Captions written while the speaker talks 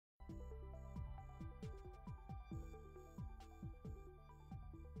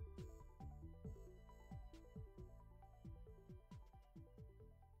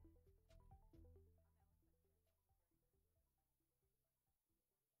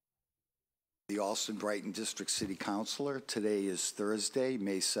The Allston-Brighton District City Councilor. Today is Thursday,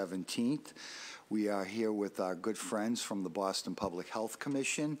 May 17th. We are here with our good friends from the Boston Public Health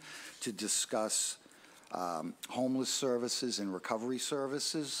Commission to discuss homeless services and recovery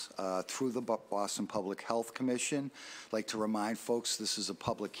services through the Boston Public Health Commission. I'd like to remind folks this is a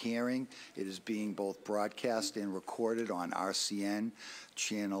public hearing. It is being both broadcast and recorded on RCN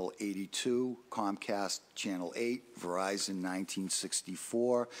Channel 82, Comcast Channel 8, Verizon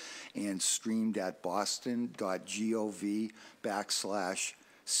 1964, and streamed at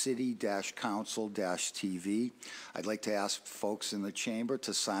boston.gov/city-council-TV. I'd like to ask folks in the chamber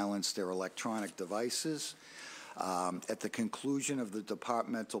to silence their electronic devices. At the conclusion of the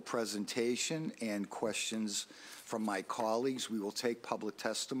departmental presentation and questions from my colleagues, we will take public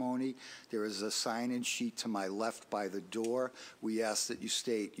testimony. There is a sign-in sheet to my left by the door. We ask that you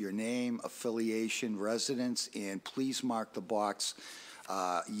state your name, affiliation, residence, and please mark the box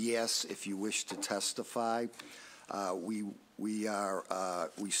yes if you wish to testify. We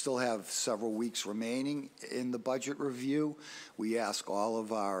still have several weeks remaining in the budget review. We ask all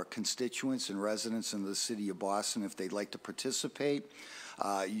of our constituents and residents in the city of Boston if they'd like to participate.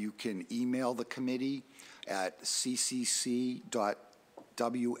 You can email the committee at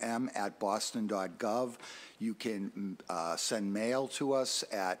ccc.wm@boston.gov. You can send mail to us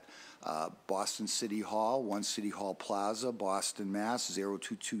at Boston City Hall, 1 City Hall Plaza, Boston, Mass.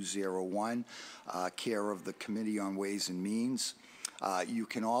 02201, care of the Committee on Ways and Means. You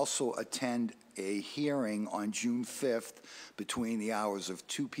can also attend a hearing on June 5th between the hours of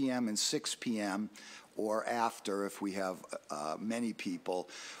 2 p.m. and 6 p.m. or after if we have many people,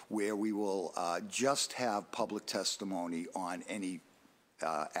 where we will just have public testimony on any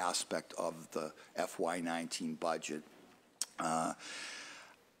aspect of the FY19 budget.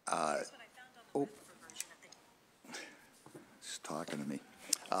 He's talking to me.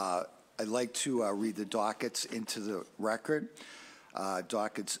 I'd like to read the dockets into the record.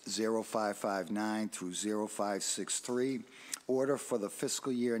 Dockets 0559 through 0563. Order for the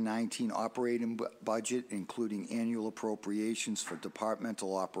fiscal year 19 operating budget, including annual appropriations for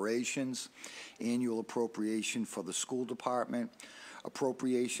departmental operations, annual appropriation for the school department,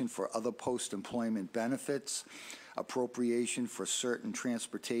 appropriation for other post-employment benefits, appropriation for certain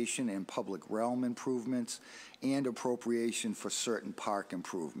transportation and public realm improvements, and appropriation for certain park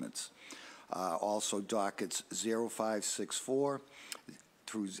improvements. Also dockets 0564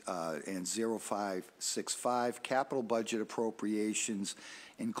 through and 0565, capital budget appropriations,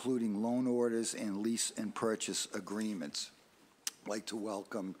 including loan orders and lease and purchase agreements. I'd like to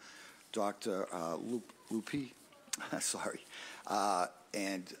welcome Dr. Lupi, sorry,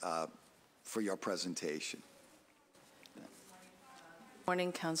 for your presentation.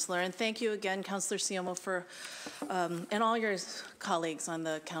 Morning, Councillor, and thank you again, Councillor Siomo, for and all your colleagues on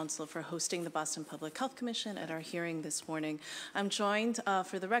the Council for hosting the Boston Public Health Commission at our hearing this morning. I'm joined,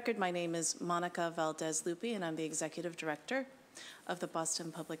 for the record, my name is Monica Valdez-Lupi, and I'm the Executive Director of the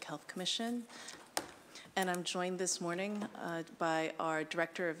Boston Public Health Commission. And I'm joined this morning by our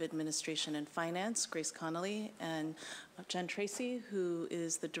Director of Administration and Finance, Grace Connolly, and Jen Tracy, who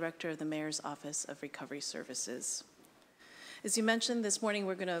is the Director of the Mayor's Office of Recovery Services. As you mentioned, this morning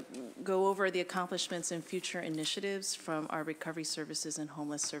we're going to go over the accomplishments and future initiatives from our Recovery Services and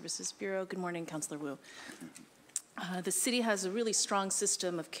Homeless Services Bureau. Good morning, Councillor Wu. The city has a really strong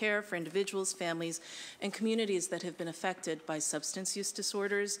system of care for individuals, families, and communities that have been affected by substance use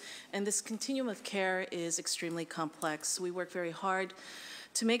disorders, and this continuum of care is extremely complex. We work very hard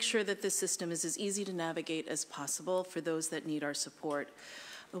to make sure that this system is as easy to navigate as possible for those that need our support.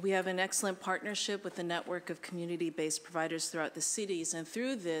 We have an excellent partnership with the network of community-based providers throughout the cities, and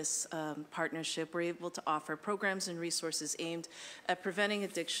through this partnership, we're able to offer programs and resources aimed at preventing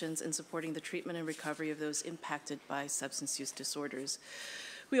addictions and supporting the treatment and recovery of those impacted by substance use disorders.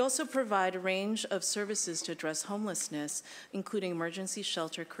 We also provide a range of services to address homelessness, including emergency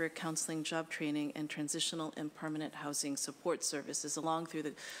shelter, career counseling, job training, and transitional and permanent housing support services, along through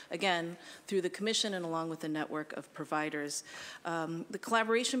the Commission and along with the network of providers. The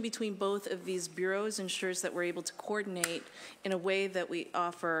collaboration between both of these bureaus ensures that we're able to coordinate in a way that we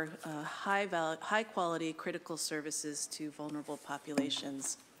offer high quality critical services to vulnerable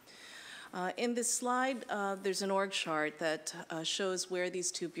populations. In this slide, there's an org chart that shows where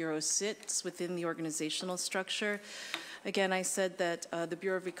these two bureaus sit within the organizational structure. Again, I said that the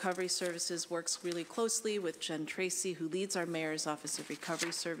Bureau of Recovery Services works really closely with Jen Tracy, who leads our Mayor's Office of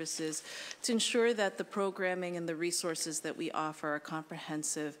Recovery Services, to ensure that the programming and the resources that we offer are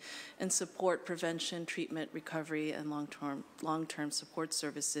comprehensive and support prevention, treatment, recovery, and long-term support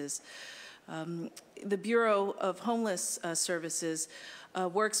services. The Bureau of Homeless Services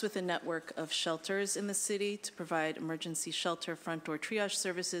works with a network of shelters in the city to provide emergency shelter, front door triage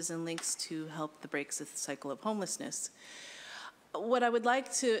services, and links to help break the cycle of homelessness. What I would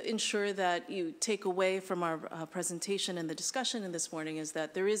like to ensure that you take away from our presentation and the discussion in this morning is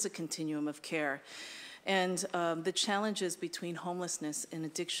that there is a continuum of care. And the challenges between homelessness and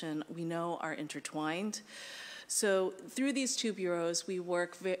addiction, we know, are intertwined. So through these two bureaus, we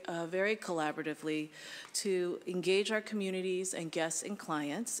work very collaboratively to engage our communities and guests and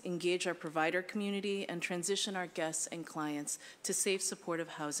clients, engage our provider community, and transition our guests and clients to safe, supportive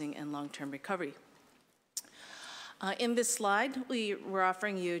housing and long-term recovery. In this slide, we're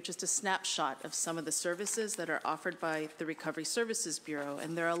offering you just a snapshot of some of the services that are offered by the Recovery Services Bureau,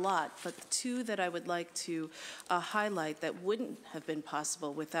 and there are a lot, but the two that I would like to highlight that wouldn't have been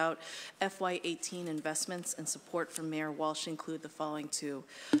possible without FY18 investments and support from Mayor Walsh include the following two.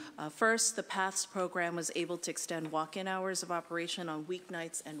 First, the PATHS program was able to extend walk-in hours of operation on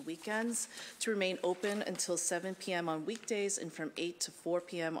weeknights and weekends to remain open until 7 p.m. on weekdays and from 8 to 4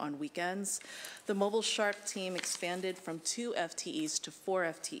 p.m. on weekends. The Mobile Sharp team expanded from 2 FTEs to 4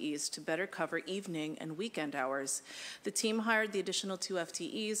 FTEs to better cover evening and weekend hours. The team hired the additional 2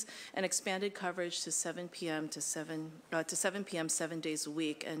 FTEs and expanded coverage to 7 p.m. to 7 p.m. 7 days a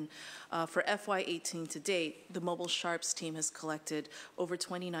week. And for FY18 to date, the Mobile Sharps team has collected over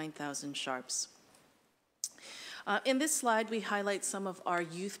 29,000 Sharps. In this slide, we highlight some of our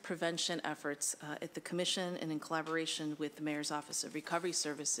youth prevention efforts at the Commission and in collaboration with the Mayor's Office of Recovery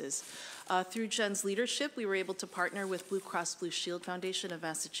Services. Through Jen's leadership, we were able to partner with Blue Cross Blue Shield Foundation of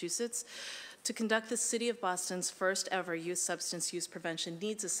Massachusetts to conduct the City of Boston's first ever youth substance use prevention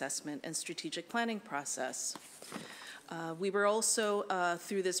needs assessment and strategic planning process. We were also,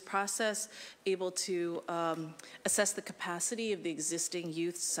 through this process, able to assess the capacity of the existing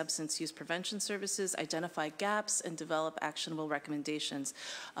youth substance use prevention services, identify gaps, and develop actionable recommendations.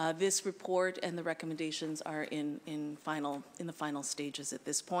 This report and the recommendations are in the final stages at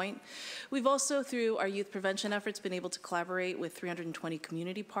this point. We've also, through our youth prevention efforts, been able to collaborate with 320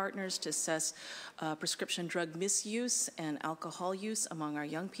 community partners to assess prescription drug misuse and alcohol use among our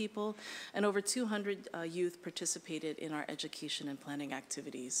young people, and over 200 youth participated in our education and planning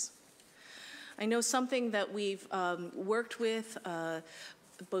activities. I know something that we've worked with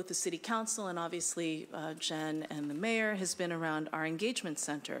both the City Council and obviously Jen and the Mayor has been around our engagement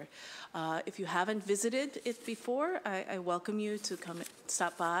center. If you haven't visited it before, I welcome you to come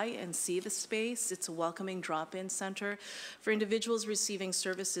stop by and see the space. It's a welcoming drop-in center for individuals receiving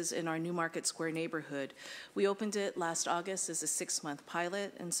services in our Newmarket Square neighborhood. We opened it last August as a 6-month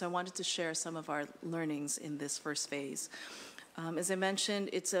pilot, and so I wanted to share some of our learnings in this first phase. As I mentioned,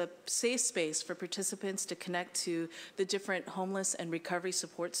 it's a safe space for participants to connect to the different homeless and recovery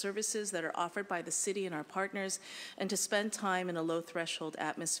support services that are offered by the city and our partners, and to spend time in a low-threshold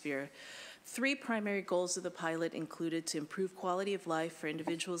atmosphere. 3 primary goals of the pilot included to improve quality of life for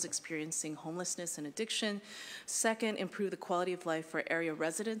individuals experiencing homelessness and addiction. Second, improve the quality of life for area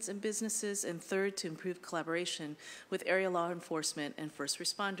residents and businesses. And third, to improve collaboration with area law enforcement and first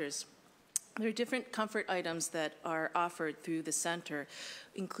responders. There are different comfort items that are offered through the center,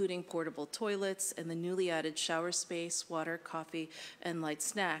 including portable toilets and the newly added shower space, water, coffee, and light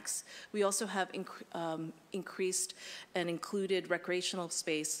snacks. We also have increased and included recreational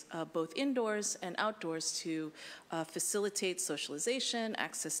space, both indoors and outdoors, to facilitate socialization,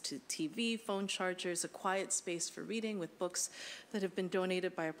 access to TV, phone chargers, a quiet space for reading with books that have been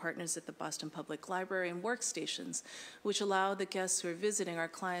donated by our partners at the Boston Public Library, and workstations, which allow the guests who are visiting our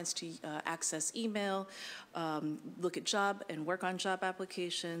clients to access email, look at job and work on job applications,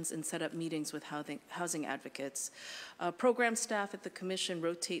 and set up meetings with housing advocates. Program staff at the Commission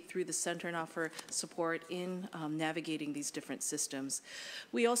rotate through the center and offer support in navigating these different systems.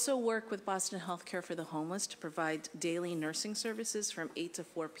 We also work with Boston Healthcare for the Homeless to provide daily nursing services from 8 to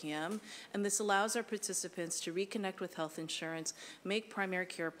 4 p.m., and this allows our participants to reconnect with health insurance, make primary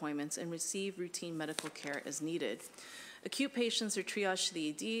care appointments, and receive routine medical care as needed. Acute patients are triaged to the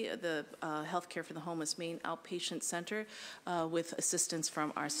ED, the Healthcare for the Homeless main outpatient center, with assistance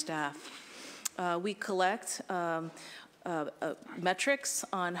from our staff. We collect metrics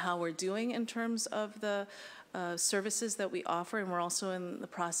on how we're doing in terms of the services that we offer, and we're also in the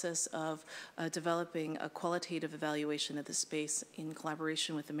process of developing a qualitative evaluation of the space in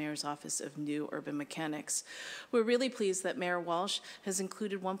collaboration with the Mayor's Office of New Urban Mechanics. We're really pleased that Mayor Walsh has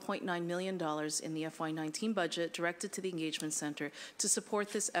included $1.9 million in the FY19 budget directed to the Engagement Center to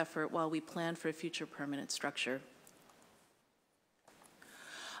support this effort while we plan for a future permanent structure.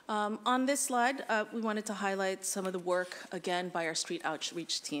 On this slide, we wanted to highlight some of the work, again, by our street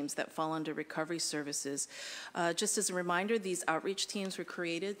outreach teams that fall under recovery services. Just as a reminder, these outreach teams were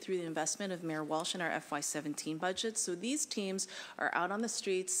created through the investment of Mayor Walsh in our FY17 budget. So these teams are out on the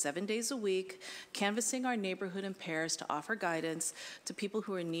streets 7 days a week, canvassing our neighborhood in pairs to offer guidance to people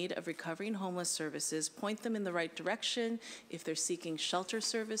who are in need of recovery and homeless services, point them in the right direction if they're seeking shelter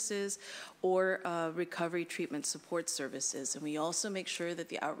services or recovery treatment support services. And we also make sure that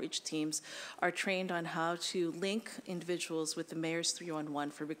the outreach teams are trained on how to link individuals with the Mayor's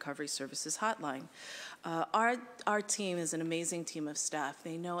 311 for Recovery Services hotline. Our team is an amazing team of staff.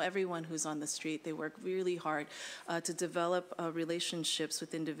 They know everyone who's on the street. They work really hard to develop relationships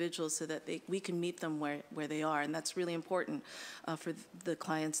with individuals so that we can meet them where they are, and that's really important for the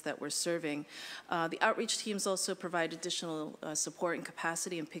clients that we're serving. The outreach teams also provide additional support and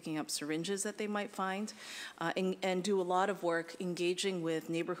capacity in picking up syringes that they might find, and do a lot of work engaging with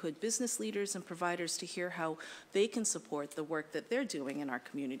neighborhood business leaders and providers to hear how they can support the work that they're doing in our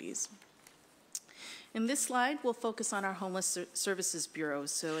communities. In this slide, we'll focus on our Homeless Services Bureau.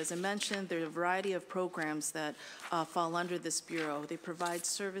 So as I mentioned, there are a variety of programs that fall under this bureau. They provide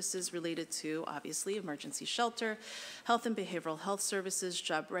services related to, obviously, emergency shelter, health and behavioral health services,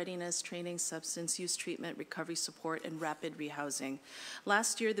 job readiness, training, substance use treatment, recovery support, and rapid rehousing.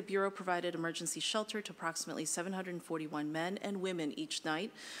 Last year, the Bureau provided emergency shelter to approximately 741 men and women each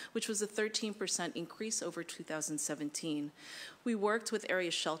night, which was a 13% increase over 2017. We worked with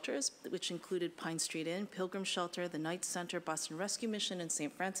area shelters, which included Pine Street Inn, Pilgrim Shelter, the Knight Center, Boston Rescue Mission, and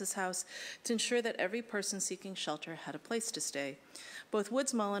St. Francis House, to ensure that every person seeking shelter had a place to stay. Both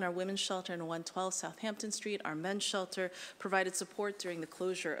Woods Mullen, our women's shelter, and 112 Southampton Street, our men's shelter, provided support during the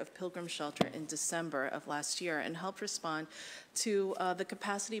closure of Pilgrim Shelter in December of last year and helped respond to the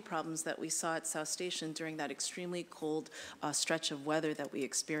capacity problems that we saw at South Station during that extremely cold stretch of weather that we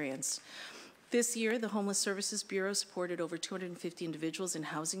experienced. This year, the Homeless Services Bureau supported over 250 individuals in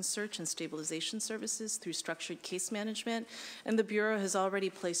housing search and stabilization services through structured case management, and the Bureau has already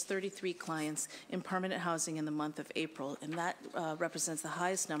placed 33 clients in permanent housing in the month of April, and that represents the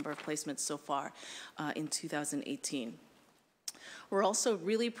highest number of placements so far in 2018. We're also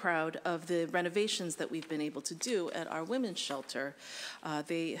really proud of the renovations that we've been able to do at our women's shelter.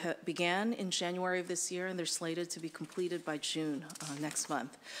 They began in January of this year, and they're slated to be completed by June next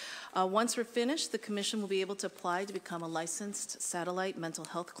month. Once we're finished, the Commission will be able to apply to become a licensed satellite mental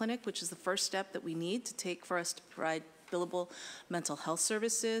health clinic, which is the first step that we need to take for us to provide billable mental health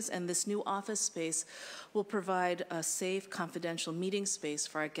services, and this new office space will provide a safe, confidential meeting space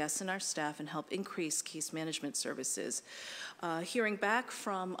for our guests and our staff and help increase case management services. Hearing back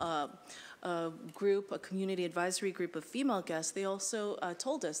from a community advisory group of female guests, they also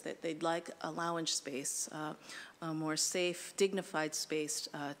told us that they'd like a lounge space, a more safe, dignified space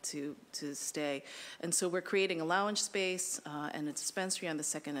to stay. And so we're creating a lounge space and a dispensary on the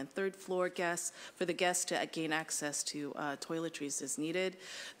second and third floor for the guests to gain access to toiletries as needed.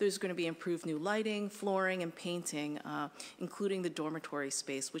 There's going to be improved new lighting, flooring, and painting, including the dormitory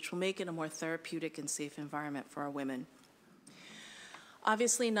space, which will make it a more therapeutic and safe environment for our women.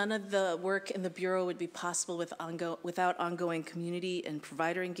 Obviously, none of the work in the Bureau would be possible without ongoing community and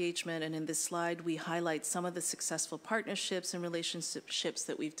provider engagement, and in this slide, we highlight some of the successful partnerships and relationships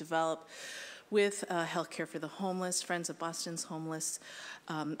that we've developed with Healthcare for the Homeless, Friends of Boston's Homeless,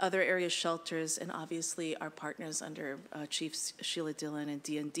 other area shelters, and obviously our partners under Chiefs Sheila Dillon and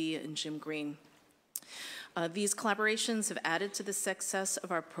D&D and Jim Green. These collaborations have added to the success of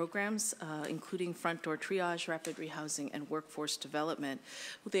our programs, including front door triage, rapid rehousing, and workforce development.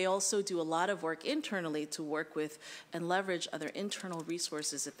 They also do a lot of work internally to work with and leverage other internal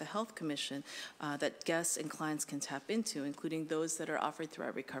resources at the Health Commission that guests and clients can tap into, including those that are offered through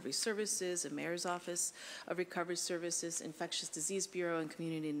our Recovery Services, and Mayor's Office of Recovery Services, Infectious Disease Bureau, and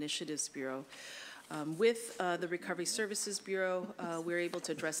Community Initiatives Bureau. With the Recovery Services Bureau, we're able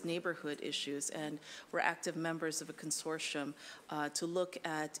to address neighborhood issues, and we're active members of a consortium to look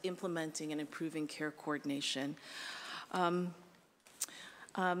at implementing and improving care coordination.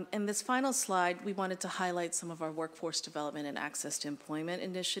 In this final slide, we wanted to highlight some of our workforce development and access to employment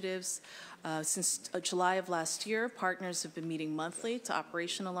initiatives. Since July of last year, partners have been meeting monthly to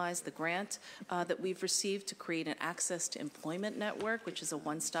operationalize the grant that we've received to create an Access to Employment Network, which is a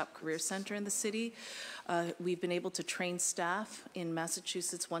one-stop career center in the city. We've been able to train staff in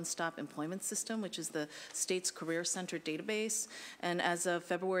Massachusetts One-Stop Employment System, which is the state's career center database. And as of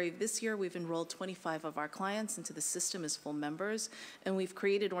February of this year, we've enrolled 25 of our clients into the system as full members, and we've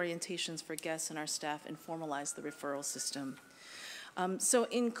created orientations for guests and our staff and formalized the referral system. So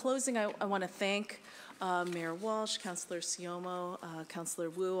in closing, I want to thank Mayor Walsh, Councilor Siomo, Councilor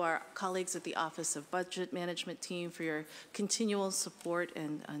Wu, our colleagues at the Office of Budget Management team for your continual support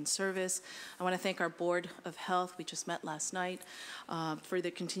and service. I want to thank our Board of Health, we just met last night, for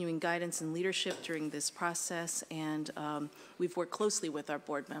their continuing guidance and leadership during this process, and we've worked closely with our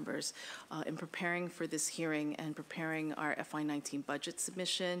board members in preparing for this hearing and preparing our FY19 budget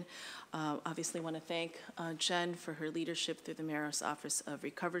submission. Obviously want to thank Jen for her leadership through the Mayor's Office of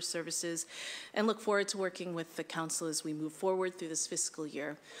Recovery Services, and look forward to working with the council as we move forward through this fiscal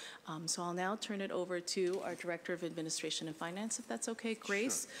year. So I'll now turn it over to our Director of Administration and Finance, if that's okay,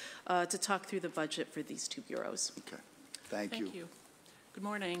 Grace, sure, to talk through the budget for these two bureaus. Okay, thank you. Thank you. Good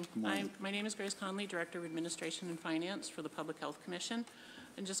morning. Good morning. My name is Grace Conley, Director of Administration and Finance for the Public Health Commission.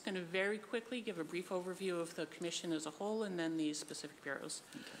 I'm just going to very quickly give a brief overview of the commission as a whole and then these specific bureaus.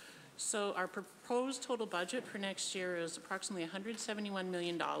 Okay. So our proposed total budget for next year is approximately $171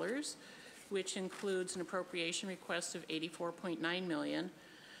 million, which includes an appropriation request of $84.9 million,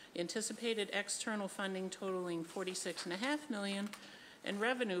 anticipated external funding totaling $46.5 million, and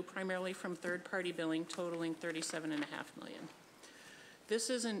revenue primarily from third-party billing totaling $37.5 million. This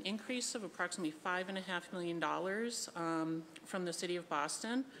is an increase of approximately $5.5 million from the City of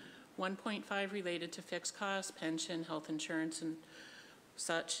Boston, 1.5 related to fixed costs, pension, health insurance, and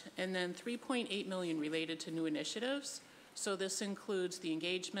such, and then $3.8 million related to new initiatives. So this includes the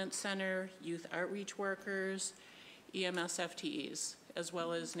Engagement Center, youth outreach workers, EMS FTEs, as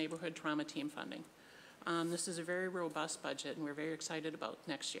well as neighborhood trauma team funding. This is a very robust budget, and we're very excited about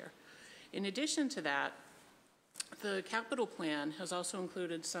next year. In addition to that, the capital plan has also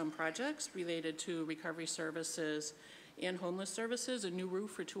included some projects related to recovery services and homeless services, a new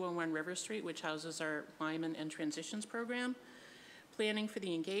roof for 201 River Street, which houses our Lyman and Transitions program, planning for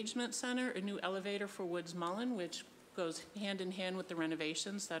the Engagement Center, a new elevator for Woods Mullen, which goes hand in hand with the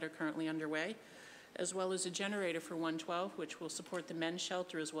renovations that are currently underway, as well as a generator for 112, which will support the men's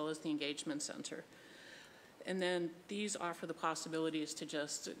shelter as well as the Engagement Center. And then these offer the possibilities to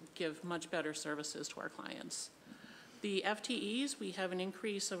just give much better services to our clients. The FTEs, we have an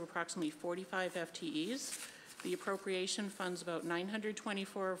increase of approximately 45 FTEs. The appropriation funds about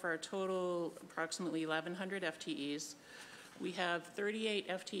 924 of our total approximately 1,100 FTEs. We have 38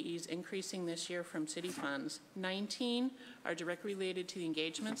 FTEs increasing this year from city funds. 19 are directly related to the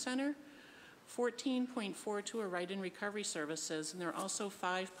Engagement Center. 14.42 are right in recovery services, and there are also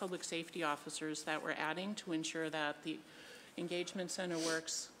 5 public safety officers that we're adding to ensure that the Engagement Center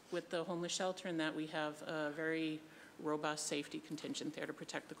works with the homeless shelter and that we have a very robust safety contingent there to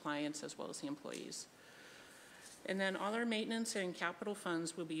protect the clients as well as the employees. And then all our maintenance and capital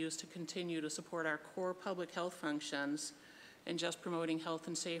funds will be used to continue to support our core public health functions and just promoting health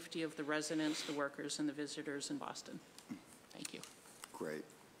and safety of the residents, the workers, and the visitors in Boston. Thank you. Great.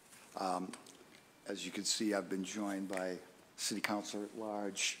 As you can see, I've been joined by City Councilor at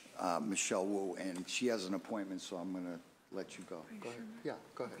Large, Michelle Wu, and she has an appointment, so I'm going to let you go. Go ahead. Yeah,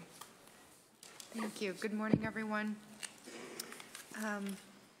 go ahead. Thank you. Good morning, everyone.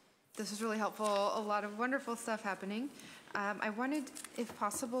 This was really helpful. A lot of wonderful stuff happening. I wanted, if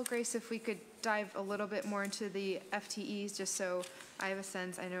possible, Grace, if we could dive a little bit more into the FTEs, just so I have a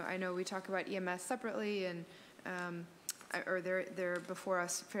sense. I know we talk about EMS separately, and or they're before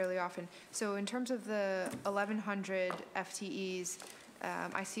us fairly often. So in terms of the 1,100 FTEs,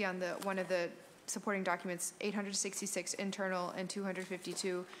 I see on one of the supporting documents 866 internal and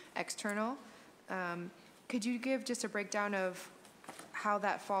 252 external. Could you give just a breakdown of how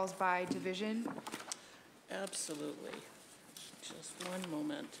that falls by division? Absolutely. Just one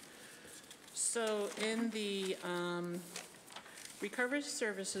moment. So in the Recovery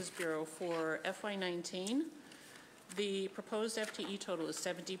Services Bureau for FY19, the proposed FTE total is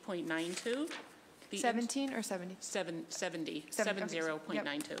 70.92. 17 or 70?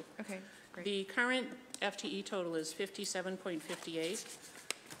 70.92. Okay, great. The current FTE total is 57.58.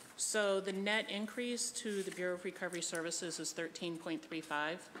 So the net increase to the Bureau of Recovery Services is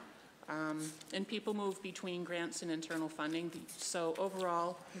 13.35. And people move between grants and internal funding. So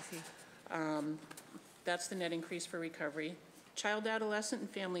overall, that's the net increase for recovery. Child, adolescent, and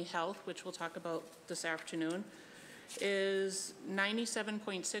family health, which we'll talk about this afternoon, is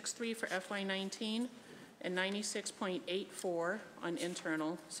 97.63 for FY19 and 96.84 on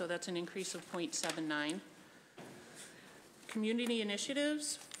internal. So that's an increase of 0.79. Community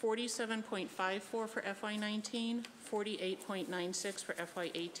initiatives, 47.54 for FY19, 48.96 for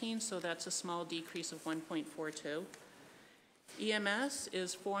FY18, so that's a small decrease of 1.42. EMS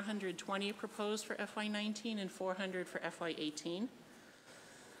is 420 proposed for FY19 and 400 for FY18.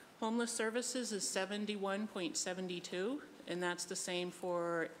 Homeless services is 71.72, and that's the same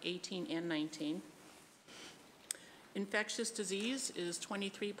for 18 and 19. Infectious disease is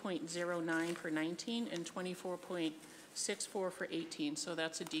 23.09 for 19 and 24.64 for 18, so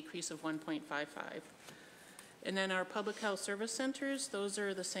that's a decrease of 1.55. And then our public health service centers, those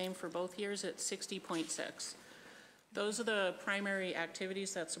are the same for both years at 60.6. Those are the primary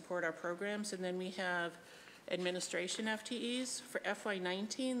activities that support our programs, and then we have administration FTEs. For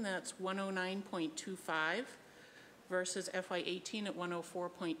FY19, that's 109.25 versus FY18 at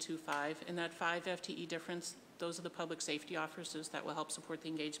 104.25, and that 5 FTE difference, those are the public safety officers that will help support the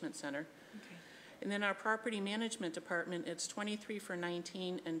engagement center. Okay. And then our property management department, it's 23 for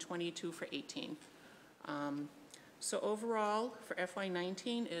 19 and 22 for 18. So overall, for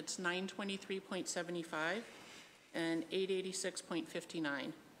FY19, it's 923.75 and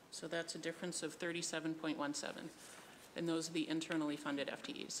 886.59. So that's a difference of 37.17. And those are the internally funded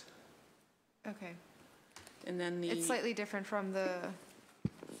FTEs. Okay. And then It's slightly different from the,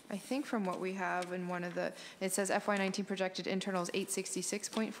 I think from what we have in one of the, it says FY19 projected internal is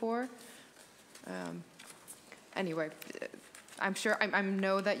 866.4. Anyway, I'm sure, I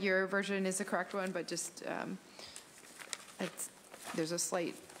know that your version is the correct one, but just, there's a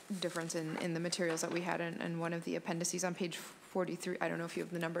slight difference in the materials that we had in one of the appendices on page 43. I don't know if you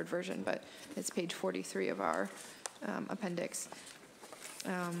have the numbered version, but it's page 43 of our appendix.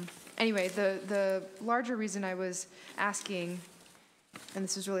 Anyway, the larger reason I was asking, and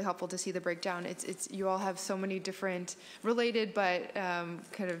this is really helpful to see the breakdown, it's you all have so many different related but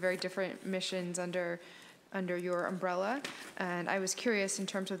kind of very different missions under your umbrella, and I was curious in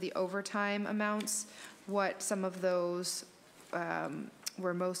terms of the overtime amounts, what some of those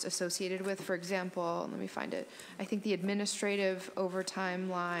were most associated with. For example, let me find it. I think the administrative overtime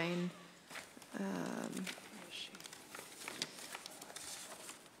line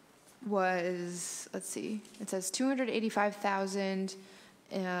was, let's see, it says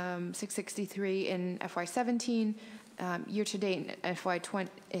 285,663 in FY17. Year to date,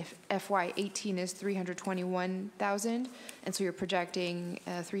 FY18 is 321,000, and so you're projecting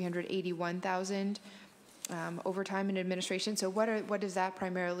 381,000 overtime in administration. So what does that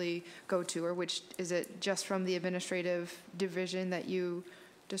primarily go to, or which is it just from the administrative division that you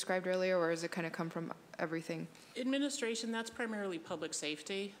described earlier, or does it kind of come from everything? Administration, that's primarily public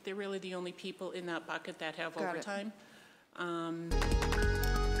safety. They're really the only people in that bucket that have overtime.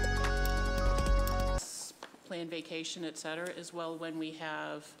 Planned vacation, et cetera, as well when we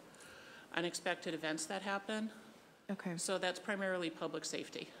have unexpected events that happen. Okay. So that's primarily public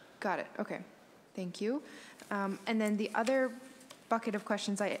safety. Got it. Okay. Thank you. And then the other bucket of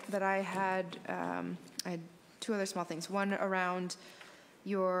questions that I had two other small things. One around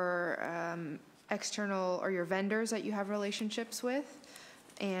your external or your vendors that you have relationships with.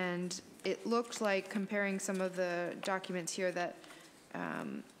 And it looked like, comparing some of the documents here, that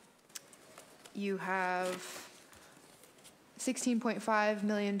you have $16.5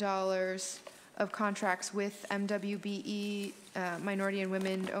 million of contracts with MWBE, minority and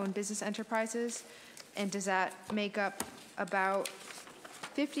women-owned business enterprises. And does that make up about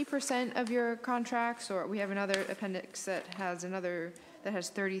 50% of your contracts? Or we have another appendix that has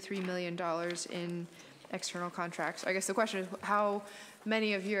 $33 million in external contracts. I guess the question is, how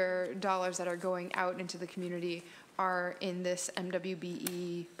many of your dollars that are going out into the community are in this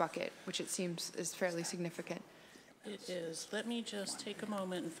MWBE bucket, which it seems is fairly significant? It is. Let me just take a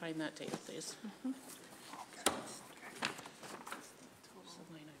moment and find that data, please. Mm-hmm. What's the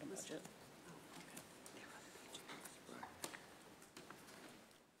line item budget?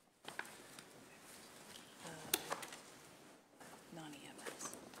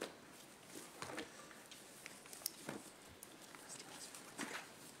 Non-EMS.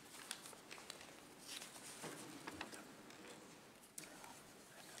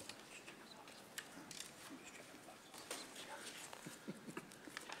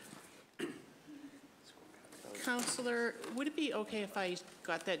 Counselor, would it be okay if I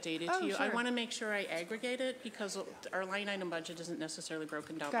got that data to you? Sure. I want to make sure I aggregate it because our line item budget isn't necessarily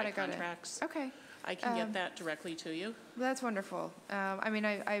broken down by contracts. Okay. I can get that directly to you. That's wonderful. I mean,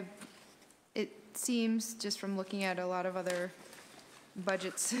 it seems, just from looking at a lot of other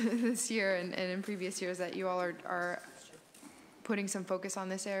budgets this year and in previous years, that you all are putting some focus on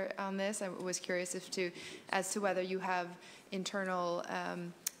this. I was curious as to whether you have internal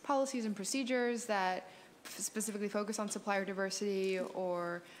policies and procedures that specifically focus on supplier diversity,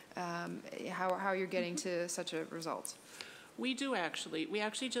 or how you're getting to such a result. We do actually. We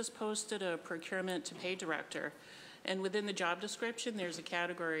actually just posted a procurement to pay director, and within the job description, there's a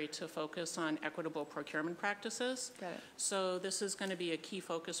category to focus on equitable procurement practices. Got it. So this is going to be a key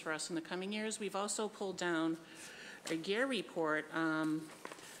focus for us in the coming years. We've also pulled down a GEAR report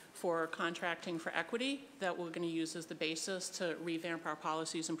for contracting for equity that we're going to use as the basis to revamp our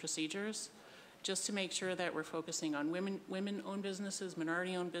policies and procedures, just to make sure that we're focusing on women-owned businesses,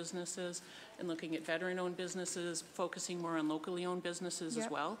 minority-owned businesses, and looking at veteran-owned businesses, focusing more on locally owned businesses as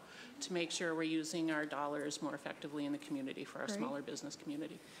well, to make sure we're using our dollars more effectively in the community for our smaller business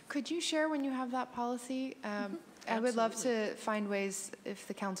community. Could you share when you have that policy? I would love to find ways if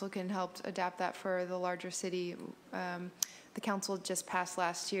the council can help adapt that for the larger city. The council just passed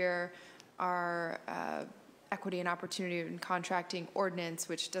last year our equity and opportunity in contracting ordinance,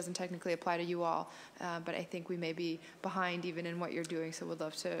 which doesn't technically apply to you all, but I think we may be behind even in what you're doing, so we'd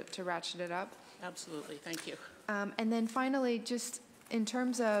love to ratchet it up. Absolutely, thank you. And then finally, just in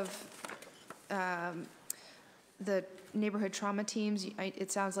terms of the neighborhood trauma teams,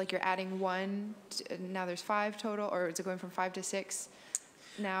 it sounds like you're adding one, now there's 5 total, or is it going from 5 to 6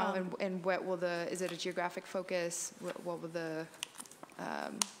 now? And what will is it a geographic focus? What will the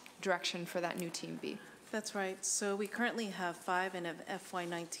direction for that new team be? That's right. So we currently have 5, and of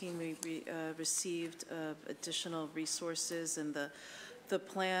FY19 we received additional resources, and the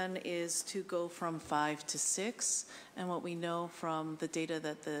plan is to go from 5 to 6. And what we know from the data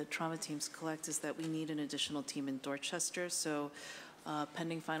that the trauma teams collect is that we need an additional team in Dorchester. So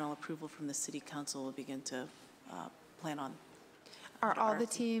pending final approval from the City Council, we'll begin to plan on. Are all the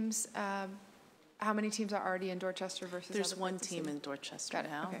teams, how many teams are already in Dorchester versus There's other one parts of the team city? in Dorchester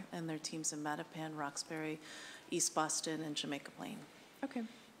now, okay. and there are teams in Mattapan, Roxbury, East Boston, and Jamaica Plain. Okay,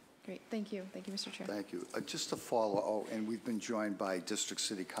 great. Thank you. Thank you, Mr. Chair. Thank you. Just to follow, and we've been joined by District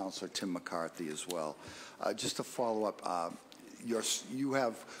City Councilor Tim McCarthy as well. Just to follow up, you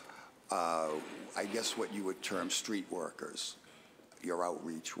have, I guess, what you would term street workers, your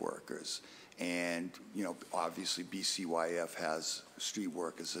outreach workers. And, you know, obviously BCYF has street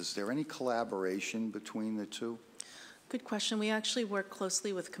workers. Is there any collaboration between the two? Good question. We actually work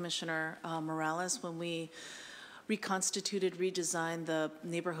closely with Commissioner Morales when we reconstituted, redesigned the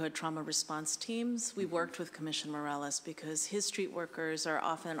neighborhood trauma response teams. We worked with Commissioner Morales because his street workers are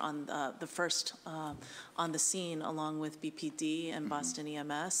often on the first on the scene, along with BPD and Boston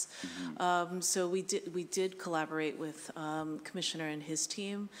EMS. So we did collaborate with Commissioner and his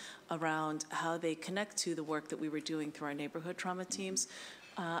team around how they connect to the work that we were doing through our neighborhood trauma teams.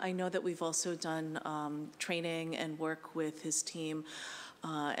 I know that we've also done training and work with his team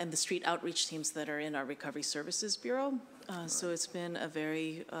and the street outreach teams that are in our Recovery Services Bureau. So it's been a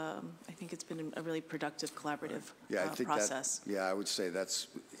very, I think it's been a really productive collaborative process. I would say that's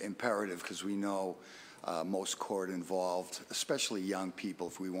imperative because we know most court involved, especially young people,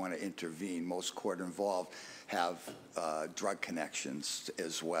 if we want to intervene, most court involved have drug connections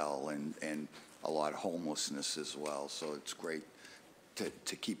as well and a lot of homelessness as well. So it's great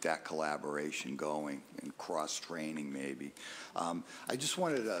to keep that collaboration going and cross-training maybe. I just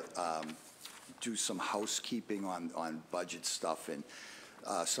wanted to do some housekeeping on budget stuff and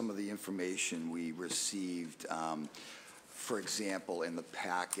some of the information we received. For example, in the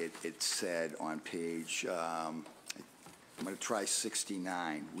packet, it said on page, I'm going to try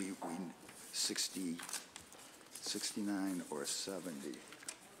 69. 69 or 70.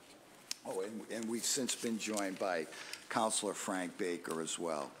 Oh, and we've since been joined by Councilor Frank Baker as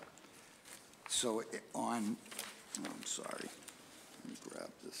well. So I'm sorry, let me grab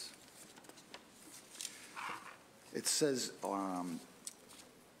this. It says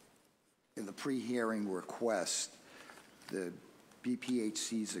in the pre-hearing request, the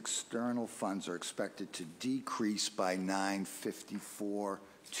BPHC's external funds are expected to decrease by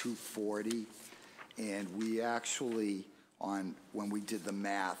 $954,240, and we actually, when we did the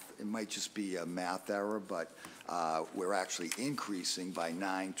math, it might just be a math error, but we're actually increasing by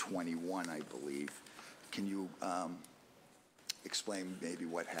 $921, I believe. Can you explain maybe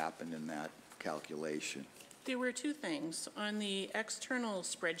what happened in that calculation? There were 2 things. On the external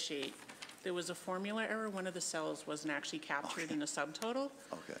spreadsheet, there was a formula error. One of the cells wasn't actually captured in a subtotal.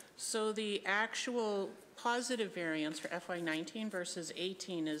 Okay. So the actual positive variance for FY19 versus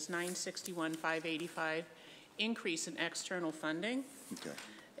 18 is $961,585 increase in external funding. Okay.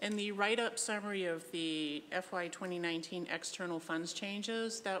 And the write-up summary of the FY 2019 external funds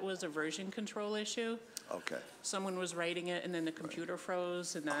changes, that was a version control issue. Okay. Someone was writing it and then the computer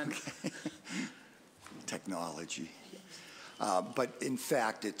froze and then... Okay. Technology. But in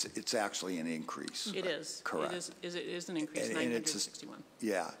fact, it's actually an increase. It is. Correct. It is an increase, And 961.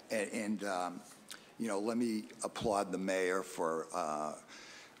 Yeah, and you know, let me applaud the mayor for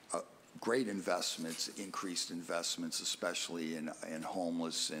great investments, increased investments, especially in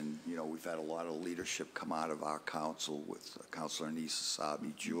homeless. And, you know, we've had a lot of leadership come out of our council with Councilor Anissa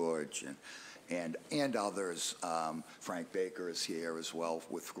Sabi George and others. Frank Baker is here as well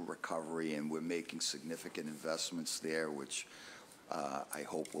with recovery, and we're making significant investments there, which I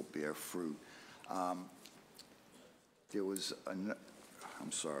hope will bear fruit. There was, I'm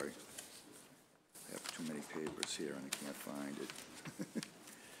sorry, I have too many papers here and I can't find it.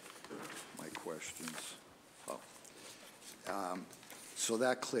 My questions. So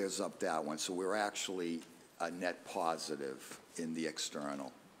that clears up that one. So we're actually a net positive in the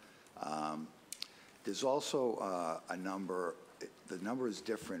external. There's also a number, the number is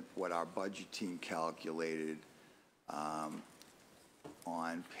different, what our budget team calculated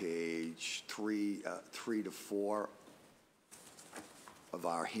on page 3 to 4 of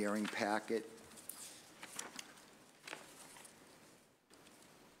our hearing packet.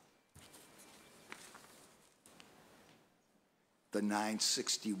 The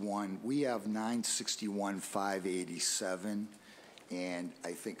 961, we have 961,587, and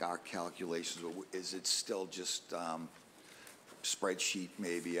I think our calculations, is it still just spreadsheet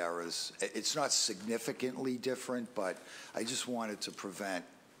maybe errors? It's not significantly different, but I just wanted to prevent,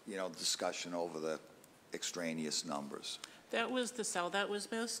 discussion over the extraneous numbers. That was the cell that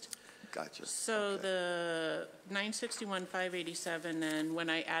was missed. Gotcha. So Okay. the 961,587, and when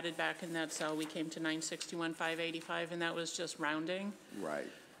I added back in that cell, we came to 961,585, and that was just rounding.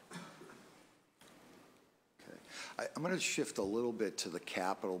 Right. Okay. I'm going to shift a little bit to the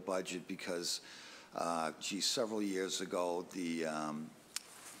capital budget because, several years ago, the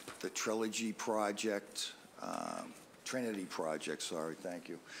Trinity project,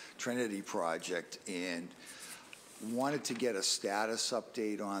 and wanted to get a status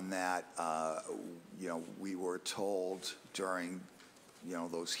update on that. We were told during,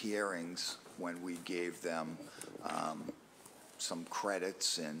 those hearings when we gave them some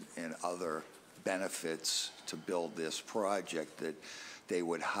credits and other benefits to build this project that they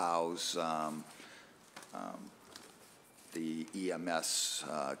would house the EMS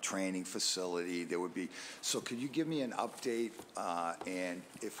training facility. There would be, so could you give me an update and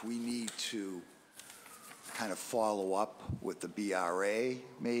if we need to kind of follow up with the BRA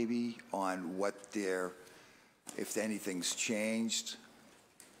maybe on what if anything's changed?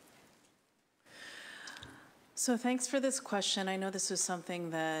 So thanks for this question. I know this is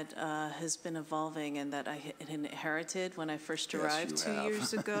something that has been evolving and that I inherited when I first arrived 2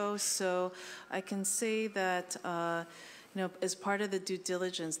 years ago. So I can say that, as part of the due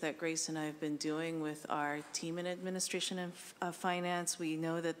diligence that Grace and I have been doing with our team in administration and finance, we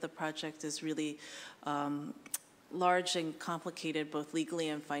know that the project is really large and complicated, both legally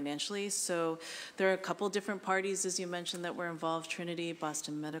and financially. So there are a couple different parties, as you mentioned, that were involved: Trinity,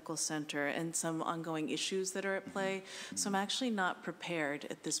 Boston Medical Center, and some ongoing issues that are at play. So I'm actually not prepared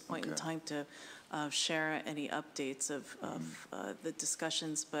at this point in time to share any updates of the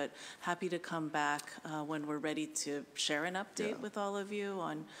discussions, but happy to come back when we're ready to share an update with all of you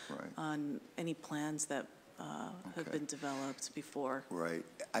on any plans that have been developed before. Right.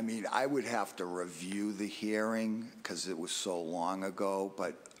 I mean, I would have to review the hearing because it was so long ago,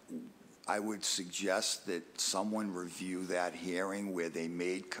 but I would suggest that someone review that hearing where they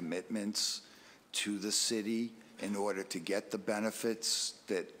made commitments to the city in order to get the benefits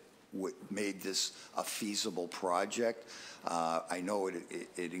that made this a feasible project. I know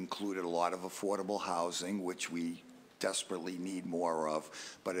it included a lot of affordable housing, which we desperately need more of,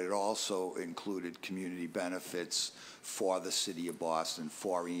 but it also included community benefits for the city of Boston,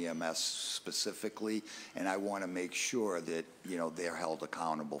 for EMS specifically, and I want to make sure that, they're held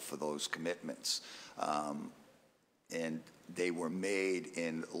accountable for those commitments. And they were made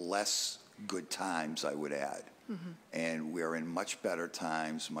in less good times, I would add. Mm-hmm. And we're in much better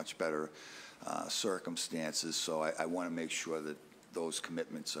times, much better circumstances, so I want to make sure that those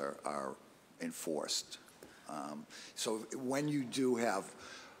commitments are enforced. So when you do have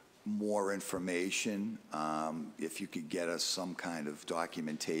more information, if you could get us some kind of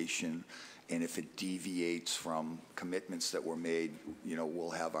documentation, and if it deviates from commitments that were made, we'll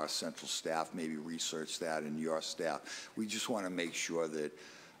have our central staff maybe research that, and your staff. We just want to make sure that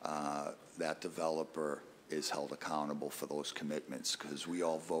that developer is held accountable for those commitments, because we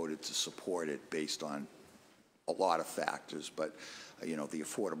all voted to support it based on a lot of factors, but the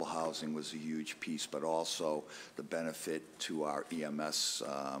affordable housing was a huge piece, but also the benefit to our EMS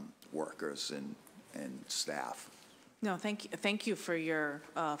workers and staff. No, thank you for your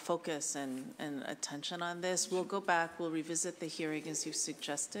focus and attention on this. We'll go back, we'll revisit the hearing as you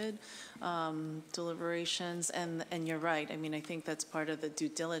suggested, deliberations, and you're right. I mean, I think that's part of the due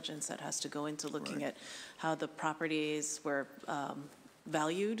diligence that has to go into looking at how the properties were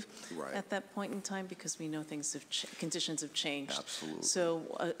valued Right. at that point in time, because we know things have, conditions have changed. Absolutely.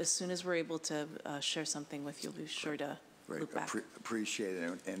 So as soon as we're able to share something with you, we'll be sure to Great, loop back. appreciate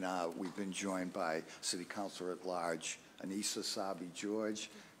it. And we've been joined by City Councilor at Large, Anissa Sabi George,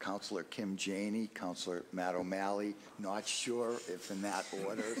 Councilor Kim Janey, Councilor Matt O'Malley. Not sure if in that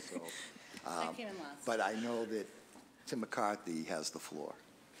order, so. I came in last. But I know that Tim McCarthy has the floor.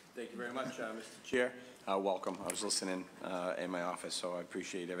 Thank you very much, Mr. Chair. Welcome. I was listening in my office, so I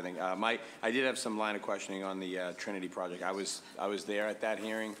appreciate everything. I did have some line of questioning on the Trinity project. I was there at that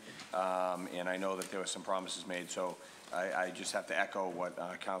hearing, and I know that there were some promises made. So I just have to echo what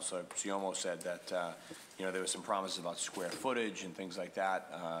Councilor Siomo said, that you know, there were some promises about square footage and things like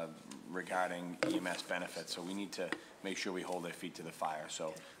that regarding EMS benefits. So we need to make sure we hold their feet to the fire.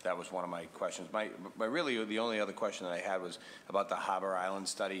 So that was one of my questions. But really, the only other question that I had was about the Harbor Island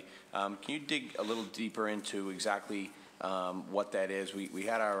study. Can you dig a little deeper into exactly what that is? We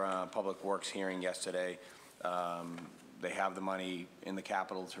had our Public Works hearing yesterday. They have the money in the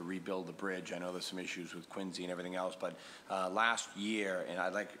capital to rebuild the bridge. I know there's some issues with Quincy and everything else, but last year, and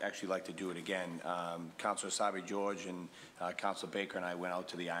I'd actually like to do it again, Councilor Sabi George and Councilor Baker and I went out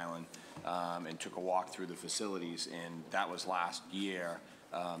to the island and took a walk through the facilities, and that was last year,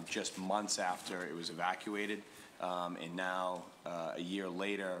 just months after it was evacuated. And now, a year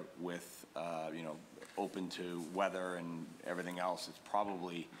later, with you know, open to weather and everything else,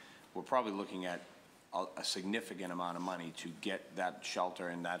 we're probably looking at a significant amount of money to get that shelter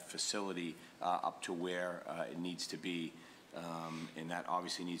and that facility up to where it needs to be, and that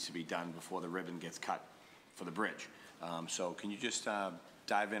obviously needs to be done before the ribbon gets cut for the bridge. So can you just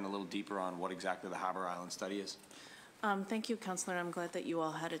dive in a little deeper on what exactly the Harbor Island study is? Thank you, Councilor. I'm glad that you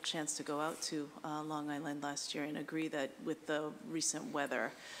all had a chance to go out to Long Island last year, and agree that with the recent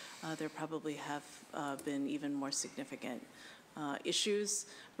weather, there probably have been even more significant issues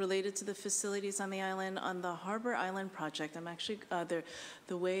related to the facilities on the island. On the Harbor Island project, I'm actually,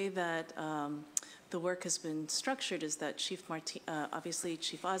 the way that the work has been structured is that obviously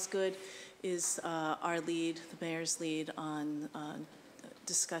Chief Osgood is our lead, the mayor's lead on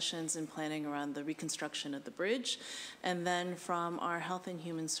discussions and planning around the reconstruction of the bridge. And then from our Health and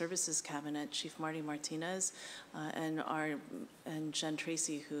Human Services Cabinet, Chief Marty Martinez and Jen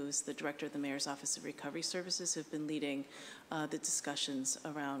Tracy, who's the director of the Mayor's Office of Recovery Services, have been leading the discussions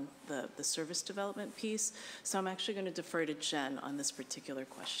around the service development piece. So I'm actually going to defer to Jen on this particular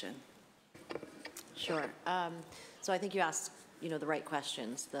question. Sure. So I think you asked, you know, the right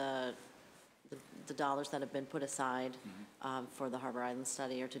questions. The dollars that have been put aside for the Harbor Island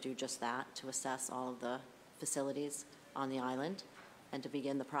study are to do just that, to assess all of the facilities on the island and to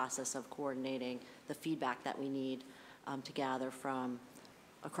begin the process of coordinating the feedback that we need to gather from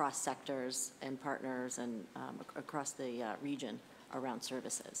across sectors and partners and across the region around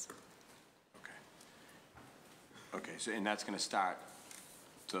services. Okay. Okay. So, and that's going to start.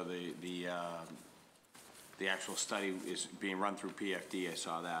 So the actual study is being run through PFD. I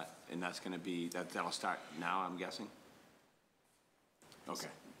saw that, and that's going to be that'll start now, I'm guessing. Okay.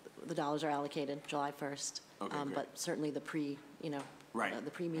 The dollars are allocated July 1st, Okay, but certainly the right.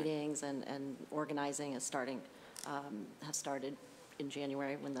 the pre-meetings and organizing is starting, have started in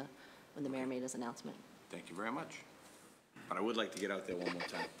January when the mayor made his announcement. Thank you very much. But I would like to get out there one more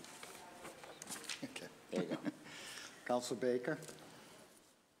time. Okay. There you go. Councilor Baker?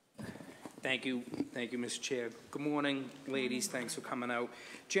 Thank you, Mr. Chair. Good morning, ladies. Thanks for coming out.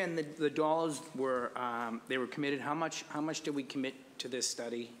 Jen, the dollars were they were committed. How much did we commit to this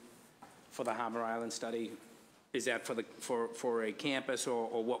study, for the Harbor Island study? Is that for a campus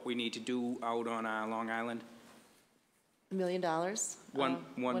or what we need to do out on Long Island? $1 million.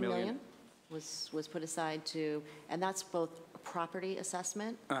 One million was put aside to, and that's both a property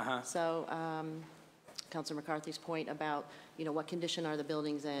assessment. So, Councilor McCarthy's point about, you know, what condition are the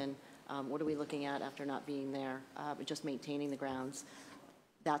buildings in? What are we looking at after not being there? Just maintaining the grounds.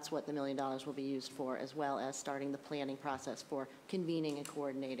 That's what the $1 million will be used for, as well as starting the planning process for convening and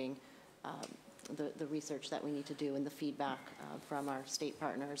coordinating the research that we need to do and the feedback from our state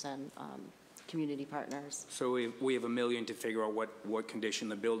partners and community partners. So we have $1 million to figure out what condition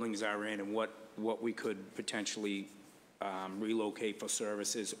the buildings are in and what we could potentially relocate for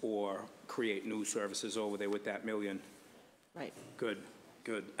services or create new services over there with that $1 million. Right. Good.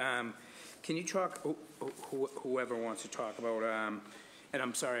 Can you talk, whoever wants to talk about, and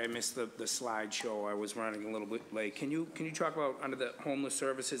I'm sorry I missed the slideshow, I was running a little bit late. Can you talk about under the homeless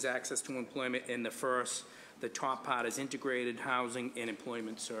services, access to employment, in the top part is integrated housing and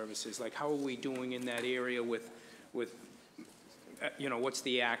employment services. Like, how are we doing in that area with what's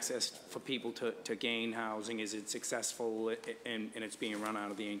the access for people to gain housing? Is it successful and it's being run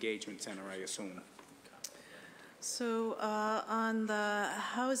out of the engagement center, I assume? So on the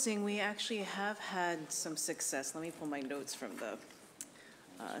housing, we actually have had some success. Let me pull my notes from the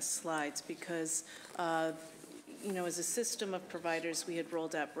slides because, as a system of providers, we had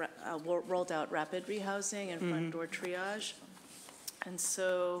rolled out rapid rehousing and front door triage. And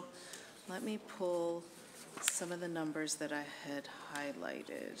so let me pull some of the numbers that I had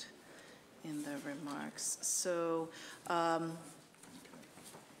highlighted in the remarks. So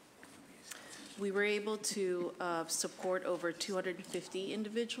we were able to support over 250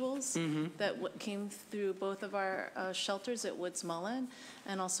 individuals that came through both of our shelters at Woods Mullen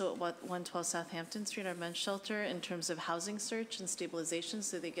and also at 112 Southampton Street, our men's shelter, in terms of housing search and stabilization,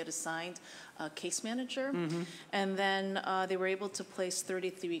 so they get assigned a case manager. And then they were able to place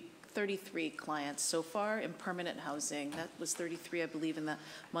 33 clients so far in permanent housing. That was 33, I believe, in the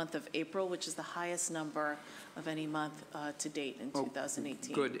month of April, which is the highest number of any month to date in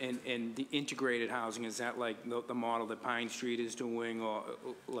 2018. Good, and the integrated housing, is that like the model that Pine Street is doing, or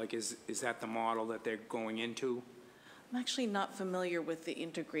like is that the model that they're going into? I'm actually not familiar with the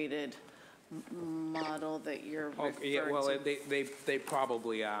integrated model that you're referring to. Yeah, well, they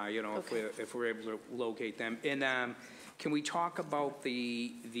probably are, if we're able to locate them. And can we talk about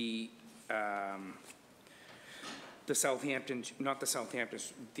the Southampton, not the Southampton,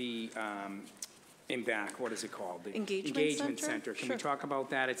 the in back, what is it called? The Engagement Center? Can Sure. we talk about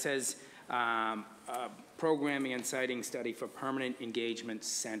that? It says programming and siting study for permanent engagement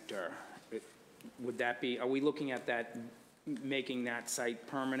center. Would that be, are we looking at that, making that site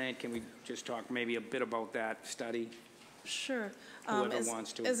permanent? Can we just talk maybe a bit about that study? Sure. Whoever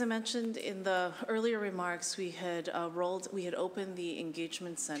wants to. As I mentioned in the earlier remarks, we had opened the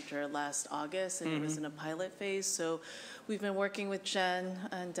engagement center last August, and it was in a pilot phase. So we've been working with Jen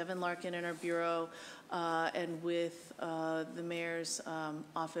and Devin Larkin in our bureau and with the mayor's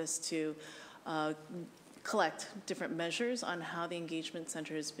office to collect different measures on how the engagement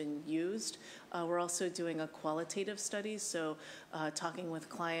center has been used. We're also doing a qualitative study, so talking with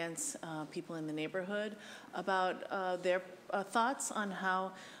clients, people in the neighborhood about their thoughts on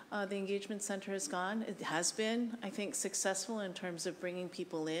how the engagement center has gone. It has been, I think, successful in terms of bringing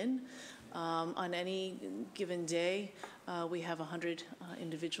people in. On any given day, we have 100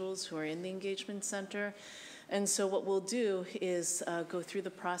 individuals who are in the engagement center. And so what we'll do is go through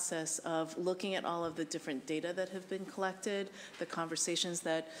the process of looking at all of the different data that have been collected, the conversations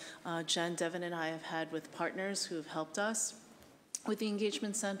that Jen, Devin, and I have had with partners who have helped us with the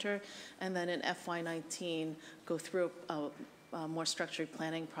engagement center, and then in FY19 go through a more structured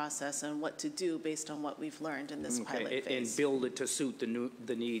planning process on what to do based on what we've learned in this pilot phase. And build it to suit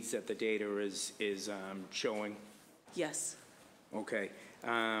the needs that the data is showing? Yes. Okay.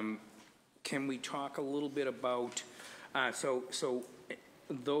 Can we talk a little bit about, so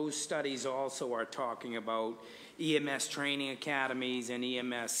those studies also are talking about EMS training academies and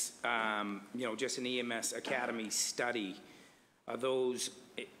EMS, just an EMS academy study. Are those,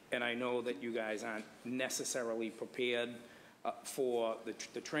 and I know that you guys aren't necessarily prepared for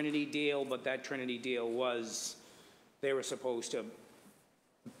the Trinity deal, but that Trinity deal was, they were supposed to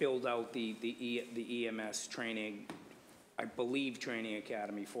build out the EMS training, I believe, training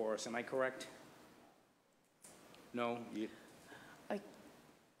academy for us. Am I correct? No? I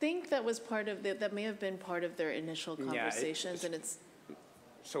think that was part of that may have been part of their initial conversations, and it's.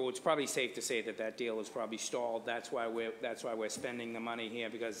 So it's probably safe to say that that deal is probably stalled. That's why we're spending the money here,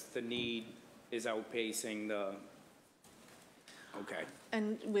 because the need is outpacing the. Okay.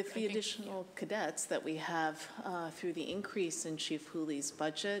 And with the additional cadets that we have through the increase in Chief Hooley's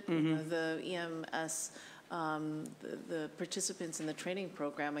budget, the EMS. The participants in the training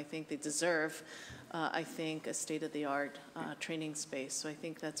program, I think they deserve, a state-of-the-art training space. So I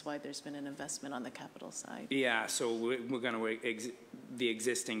think that's why there's been an investment on the capital side. Yeah, so we're going to, the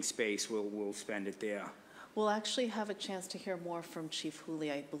existing space, we'll spend it there. We'll actually have a chance to hear more from Chief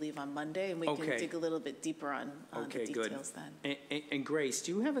Hooley, I believe, on Monday, and we can dig a little bit deeper on the details then. And Grace,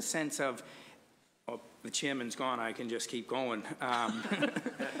 do you have a sense of, the chairman's gone, I can just keep going.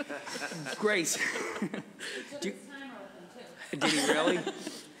 Grace. Did he really?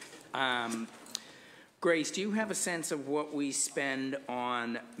 Grace, do you have a sense of what we spend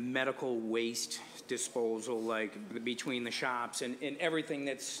on medical waste disposal, like between the shops and everything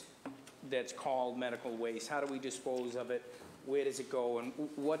that's called medical waste? How do we dispose of it? Where does it go? And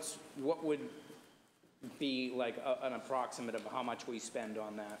what would be like an approximate of how much we spend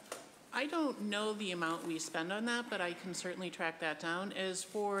on that? I don't know the amount we spend on that, but I can certainly track that down. As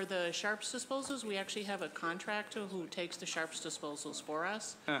for the sharps disposals, we actually have a contractor who takes the sharps disposals for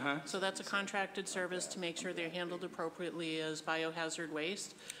us. So that's a contracted service to make sure they're handled appropriately as biohazard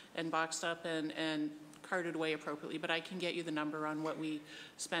waste and boxed up and carted away appropriately. But I can get you the number on what we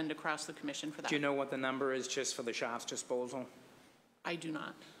spend across the commission for that. Do you know what the number is just for the sharps disposal? I do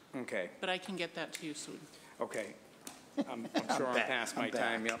not, Okay, but I can get that to you soon. okay. I'm sure I'm back. past my I'm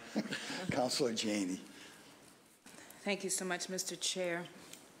time, back. yep. Counselor Janey. Thank you so much, Mr. Chair.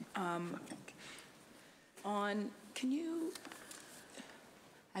 I've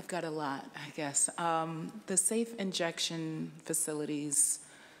got a lot, I guess. The safe injection facilities,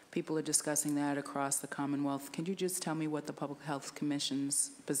 people are discussing that across the Commonwealth. Can you just tell me what the Public Health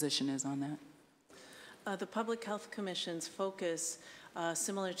Commission's position is on that? The Public Health Commission's focus is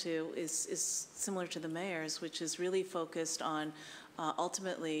similar to the mayor's, which is really focused on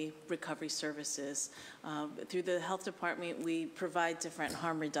ultimately recovery services. Through the health department, we provide different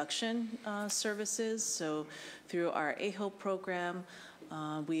harm reduction services. So through our AHOPE program,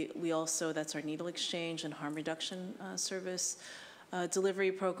 we also, that's our needle exchange and harm reduction service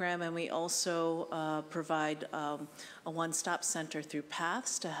delivery program, and we also provide a one-stop center through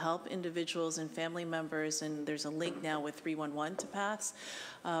PATHS to help individuals and family members, and there's a link now with 311 to PATHS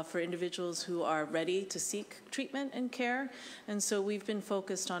for individuals who are ready to seek treatment and care. And so we've been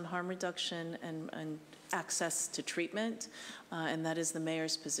focused on harm reduction and access to treatment, and that is the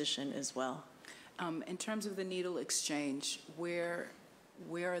mayor's position as well. In terms of the needle exchange, where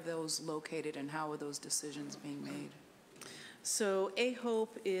are those located and how are those decisions being made? So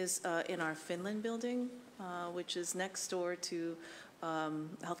AHOPE is in our Finland building, which is next door to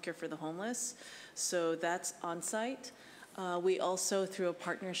Healthcare for the Homeless. So that's on site. We also, through a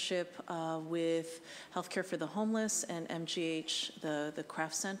partnership with Healthcare for the Homeless and MGH, the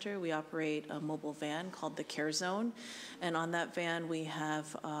Craft Center, we operate a mobile van called the Care Zone. And on that van, we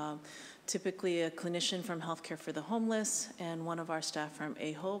have typically a clinician from Healthcare for the Homeless and one of our staff from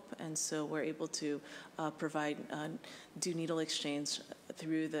AHOPE, and so we're able to provide, do needle exchange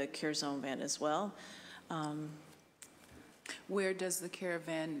through the Care Zone van as well. Where does the Care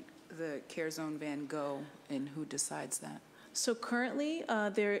Zone van go, and who decides that? So currently,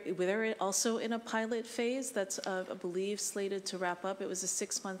 they're also in a pilot phase that's, I believe, slated to wrap up. It was a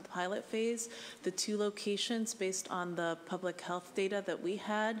 6-month pilot phase. The 2 locations, based on the public health data that we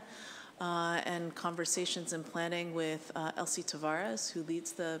had, and conversations and planning with Elsie Tavares, who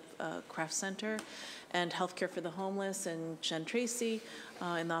leads the Craft Center, and Healthcare for the Homeless, and Jen Tracy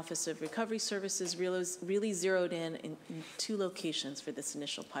in the Office of Recovery Services really zeroed in 2 locations for this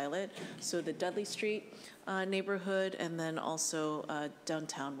initial pilot. So the Dudley Street neighborhood, and then also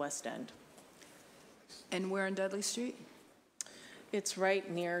downtown West End. And where in Dudley Street? It's right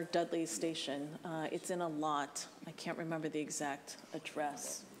near Dudley Station. It's in a lot. I can't remember the exact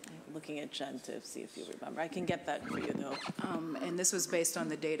address. I'm looking at Jen to see if you remember. I can get that for you, though. And this was based on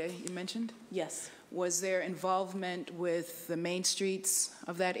the data you mentioned? Yes. Was there involvement with the main streets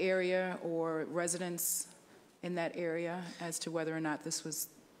of that area or residents in that area as to whether or not this was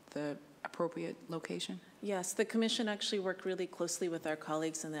the appropriate location? Yes, the commission actually worked really closely with our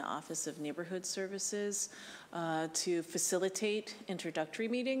colleagues in the Office of Neighborhood Services to facilitate introductory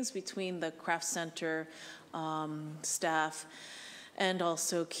meetings between the Craft Center staff and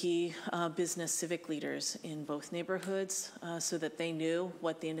also key business civic leaders in both neighborhoods so that they knew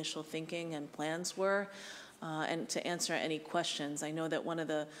what the initial thinking and plans were. And to answer any questions. I know that one of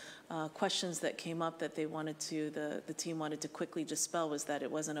the questions that came up that they wanted to, the team wanted to quickly dispel was that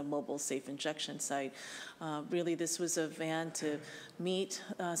it wasn't a mobile safe injection site. Really, this was a van to meet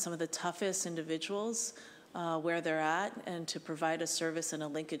some of the toughest individuals where they're at and to provide a service and a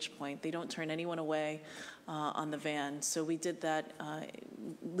linkage point. They don't turn anyone away on the van. So we did that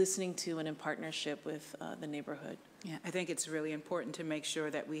listening to and in partnership with the neighborhood. Yeah, I think it's really important to make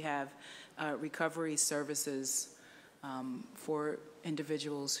sure that we have recovery services for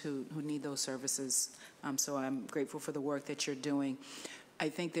individuals who need those services. So I'm grateful for the work that you're doing. I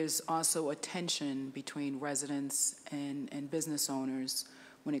think there's also a tension between residents and business owners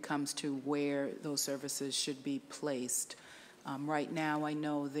when it comes to where those services should be placed. Right now, I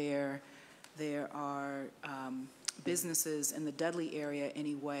know there are businesses in the Dudley area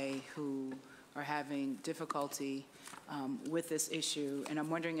anyway who are having difficulty with this issue, and I'm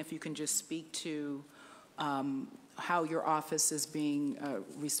wondering if you can just speak to how your office is being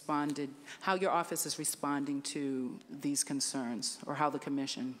how your office is responding to these concerns, or how the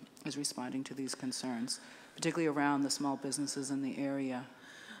commission is responding to these concerns, particularly around the small businesses in the area.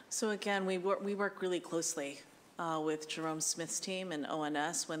 So again, we work really closely with Jerome Smith's team and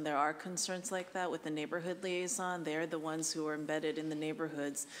ONS when there are concerns like that with the neighborhood liaison. They're the ones who are embedded in the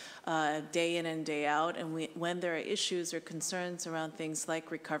neighborhoods day in and day out. And when there are issues or concerns around things like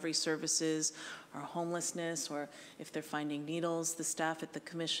recovery services or homelessness, or if they're finding needles, the staff at the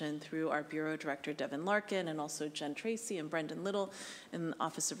commission through our Bureau Director, Devin Larkin, and also Jen Tracy and Brendan Little in the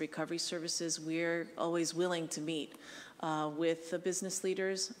Office of Recovery Services, we're always willing to meet with the business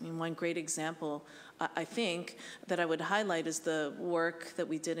leaders. I mean, one great example, I think, that I would highlight is the work that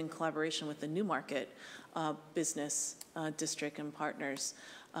we did in collaboration with the Newmarket Business District and partners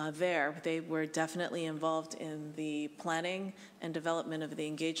there. They were definitely involved in the planning and development of the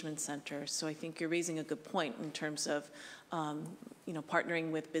engagement center. So I think you're raising a good point in terms of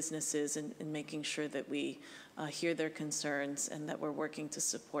partnering with businesses and making sure that we hear their concerns and that we're working to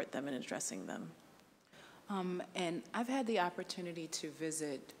support them in addressing them. And I've had the opportunity to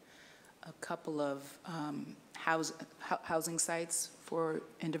visit a couple of housing sites for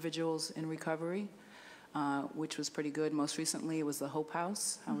individuals in recovery, which was pretty good. Most recently, it was the Hope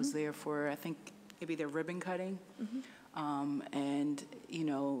House. I was there for, I think, maybe their ribbon cutting. And,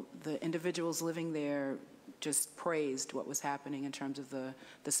 the individuals living there just praised what was happening in terms of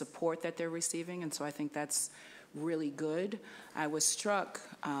the support that they're receiving. And so I think that's really good. I was struck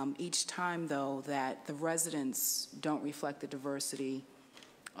each time, though, that the residents don't reflect the diversity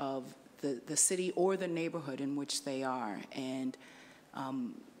of the city or the neighborhood in which they are. And,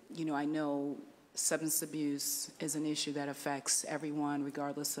 I know substance abuse is an issue that affects everyone,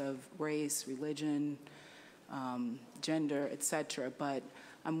 regardless of race, religion, gender, et cetera. But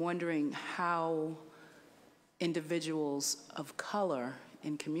I'm wondering how individuals of color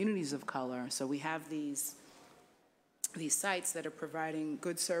in communities of color, so we have these sites that are providing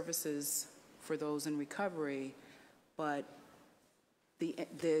good services for those in recovery, but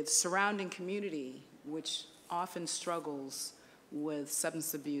the surrounding community, which often struggles with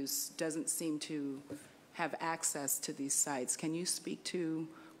substance abuse, doesn't seem to have access to these sites. Can you speak to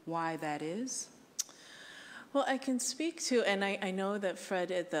why that is? Well, I can speak to, and I know that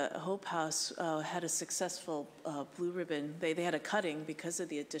Fred at the Hope House had a successful blue ribbon. They had a cutting because of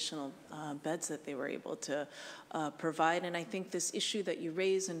the additional beds that they were able to provide. And I think this issue that you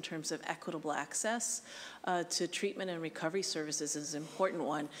raise in terms of equitable access to treatment and recovery services is an important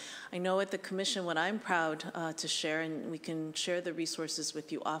one. I know at the Commission what I'm proud to share, and we can share the resources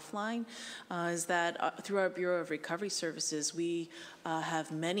with you offline, is that through our Bureau of Recovery Services, we have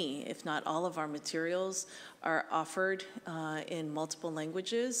many, if not all of our materials are offered in multiple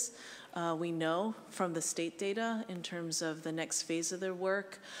languages. We know from the state data in terms of the next phase of their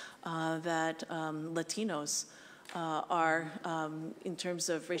work that Latinos are, in terms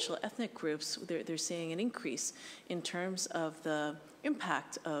of racial ethnic groups, they're seeing an increase in terms of the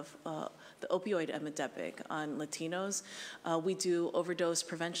impact of the opioid epidemic on Latinos. We do overdose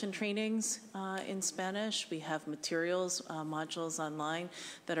prevention trainings in Spanish. We have materials, modules online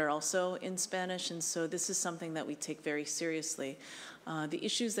that are also in Spanish, and so this is something that we take very seriously. The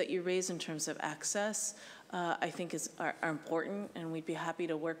issues that you raise in terms of access, I think are important, and we'd be happy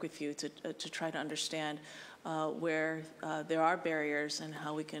to work with you to try to understand where there are barriers and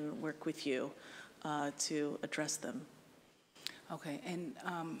how we can work with you to address them. Okay, and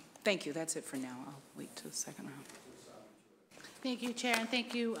thank you. That's it for now. I'll wait till the second round. Thank you, Chair, and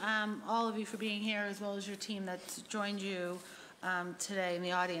thank you, all of you, for being here, as well as your team that's joined you today in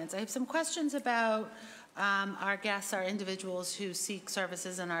the audience. I have some questions about our guests, our individuals who seek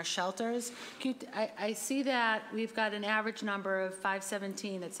services in our shelters. I see that we've got an average number of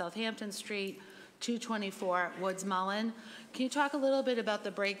 517 at Southampton Street, 224 at Woods Mullen. Can you talk a little bit about the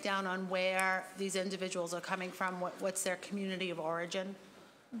breakdown on where these individuals are coming from? What's their community of origin?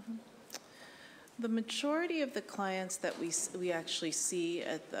 Mm-hmm. The majority of the clients that we actually see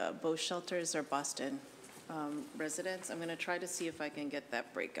at both shelters are Boston residents. I'm going to try to see if I can get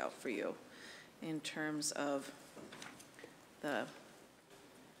that breakout for you in terms of the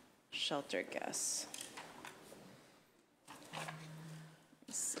shelter guests.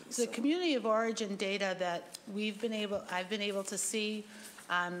 So the community of origin data that I've been able to see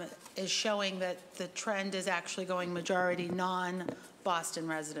is showing that the trend is actually going majority non-Boston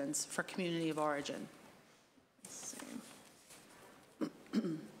residents for community of origin. Let's see.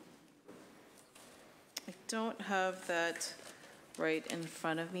 I don't have that right in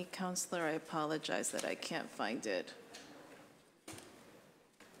front of me, Counselor. I apologize that I can't find it.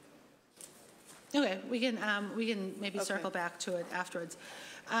 Okay, we can maybe circle back to it afterwards.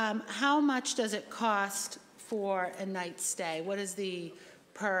 How much does it cost for a night's stay? What is the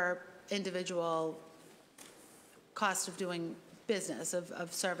per individual cost of doing business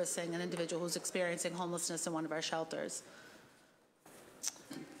of servicing an individual who's experiencing homelessness in one of our shelters?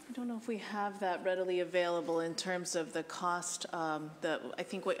 I don't know if we have that readily available in terms of the cost. I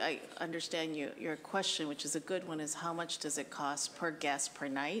think what I understand your question, which is a good one, is how much does it cost per guest per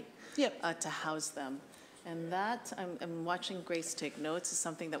night to house them? And that, I'm watching Grace take notes, is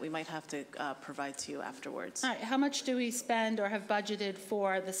something that we might have to provide to you afterwards. All right, how much do we spend or have budgeted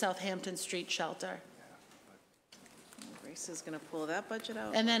for the Southampton Street shelter? Grace is going to pull that budget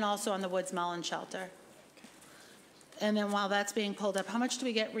out. And then also on the Woods Mullen shelter. And then while that's being pulled up, how much do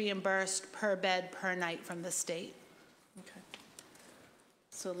we get reimbursed per bed per night from the state? Okay.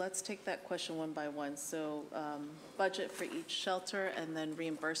 So let's take that question one by one. So budget for each shelter and then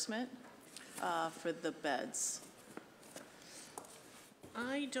reimbursement for the beds.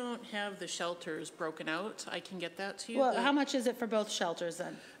 I don't have the shelters broken out. I can get that to you. Well, how much is it for both shelters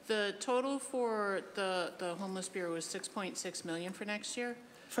then? The total for the Homeless Bureau is 6.6 million for next year.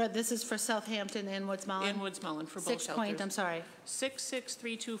 This is for Southampton and Woods Mullen? In Woods Mullen for both shelters. I'm sorry.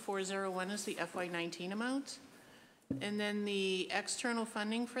 6632401 is the FY19 amount. And then the external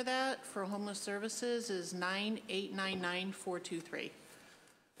funding for that for homeless services is 9899423.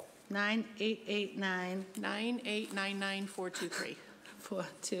 9889. 9899423.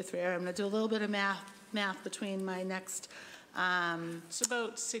 423. All right, I'm going to do a little bit of math between my next. It's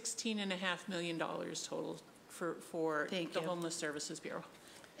about $16.5 million total for the Homeless Services Bureau.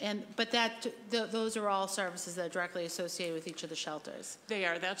 But those are all services that are directly associated with each of the shelters. They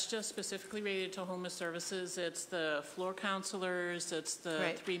are. That's just specifically related to homeless services. It's the floor counselors, it's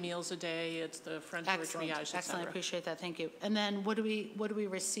the 3 meals a day, it's the front door triage, et cetera. Excellent, I appreciate that, thank you. And then what do we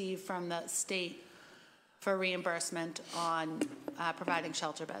receive from the state for reimbursement on providing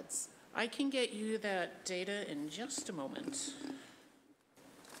shelter beds? I can get you that data in just a moment.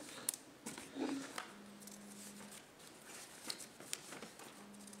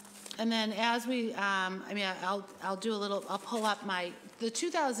 And then as we, I'll do a little, I'll pull up off the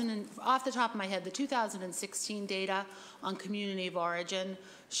top of my head, the 2016 data on community of origin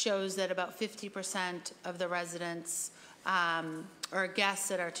shows that about 50% of the residents or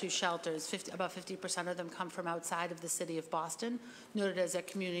guests at our 2 shelters, about 50% of them come from outside of the city of Boston, noted as a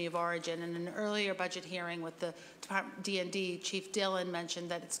community of origin. In an earlier budget hearing with the D&D, Chief Dillon mentioned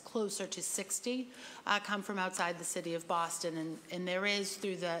that it's closer to 60 come from outside the city of Boston. And there is,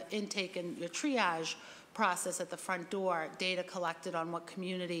 through the intake and your triage process at the front door, data collected on what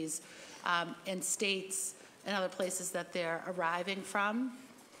communities and states and other places that they're arriving from.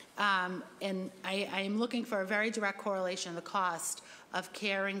 And I am looking for a very direct correlation of the cost of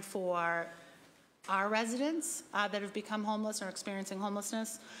caring for our residents that have become homeless or experiencing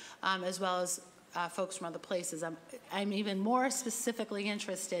homelessness, as well as folks from other places. I'm even more specifically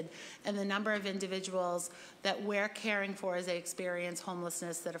interested in the number of individuals that we're caring for as they experience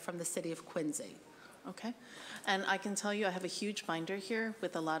homelessness that are from the city of Quincy. Okay. And I can tell you I have a huge binder here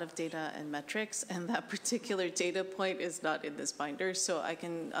with a lot of data and metrics, and that particular data point is not in this binder, so I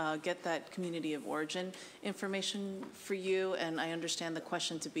can get that community of origin information for you, and I understand the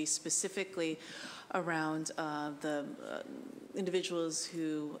question to be specifically around the individuals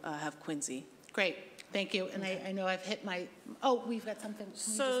who have Quincy. Great. Thank you. And I know I've hit my, we've got something.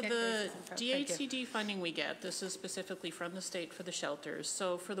 So the DHCD funding we get, this is specifically from the state for the shelters.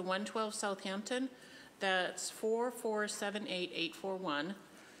 So for the 112 Southampton, that's 4478841.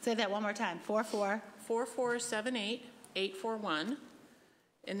 Say that one more time. 4478841.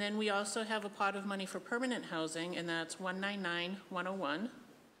 And then we also have a pot of money for permanent housing, and that's 199101.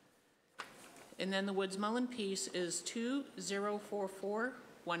 And then the Woods Mullen piece is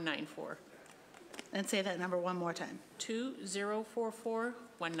 2044194. And say that number one more time.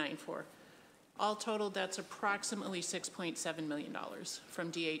 2044194. All totaled, that's approximately $6.7 million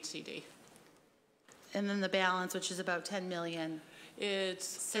from DHCD. And then the balance, which is about 10 million.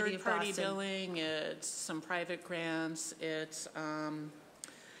 It's third-party billing, it's some private grants, it's, rapid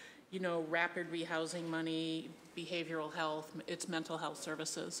rehousing money, behavioral health, it's mental health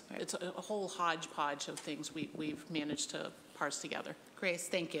services. Right. It's a whole hodgepodge of things we've managed to parse together. Grace,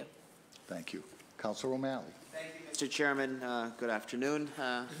 thank you. Thank you. Councilor O'Malley. Thank you, Mr. Chairman. Good afternoon,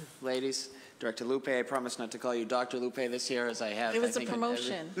 ladies. Director Lupe, I promise not to call you Dr. Lupe this year, as I have. It was a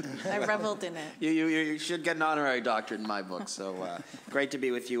promotion. I reveled in it. You should get an honorary doctorate in my book. So great to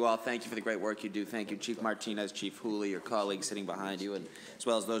be with you all. Thank you for the great work you do. Thank you, Chief Martinez, Chief Hooley, your colleagues sitting behind you, and as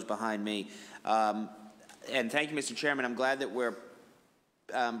well as those behind me. And thank you, Mr. Chairman. I'm glad that we're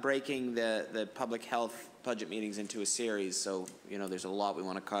breaking the public health budget meetings into a series, so, there's a lot we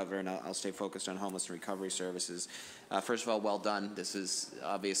want to cover, and I'll stay focused on homeless and recovery services. First of all, well done. This is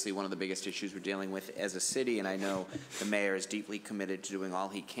obviously one of the biggest issues we're dealing with as a city, and I know the mayor is deeply committed to doing all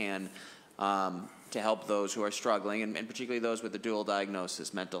he can to help those who are struggling, and particularly those with a dual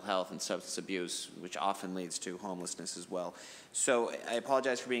diagnosis, mental health and substance abuse, which often leads to homelessness as well. So I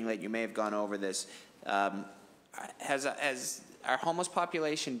apologize for being late. You may have gone over this. Has our homeless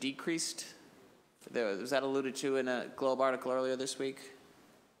population decreased? Was that alluded to in a Globe article earlier this week?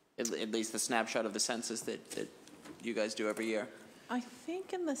 At least the snapshot of the census that you guys do every year. I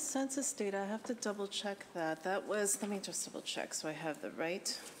think in the census data, I have to double check that. That was, let me just double check so I have the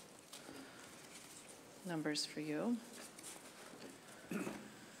right numbers for you.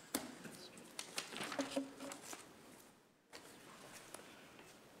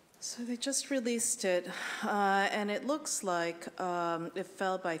 So they just released it, and it looks like it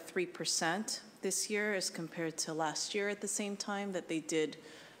fell by 3% this year as compared to last year at the same time that they did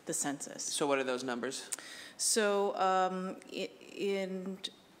the census. So what are those numbers? So in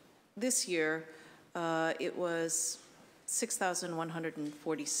this year, it was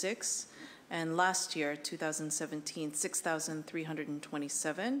 6,146, and last year, 2017,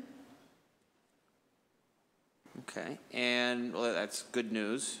 6,327. Okay, and well, that's good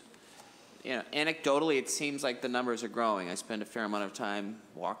news. Anecdotally, it seems like the numbers are growing. I spend a fair amount of time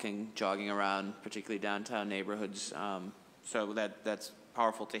walking, jogging around, particularly downtown neighborhoods. So that's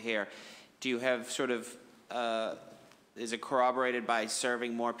powerful to hear. Do you have sort of, is it corroborated by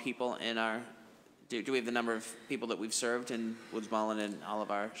serving more people in our, do we have the number of people that we've served in Woods Mullen and all of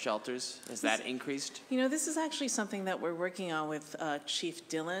our shelters? Has that increased? This is actually something that we're working on with Chief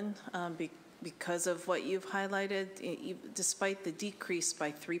Dillon because of what you've highlighted. Despite the decrease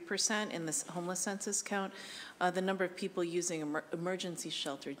by 3% in the homeless census count, the number of people using emergency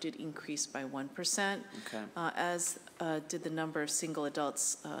shelter did increase by 1%, okay. As did the number of single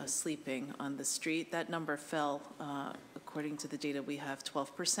adults sleeping on the street. That number fell, according to the data we have,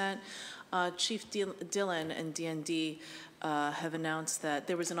 12%. Chief Dillon and DND have announced that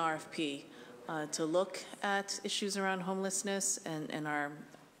there was an RFP to look at issues around homelessness and our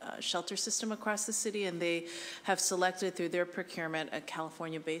shelter system across the city, and they have selected through their procurement a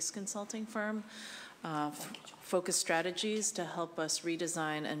California-based consulting firm, Focus Strategies, to help us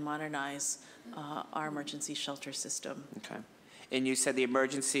redesign and modernize our emergency shelter system. Okay. And you said the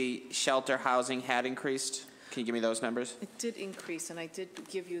emergency shelter housing had increased. Can you give me those numbers? It did increase, and I did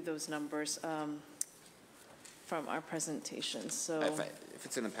give you those numbers from our presentation. So if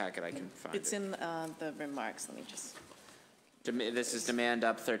it's in the packet, I can find it. It's in the remarks. Let me just... This is demand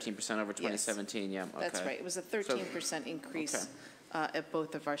up 13% over 2017, yes. Yeah. Okay. That's right. It was a 13% increase at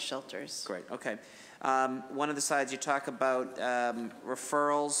both of our shelters. Great, okay. One of the slides you talk about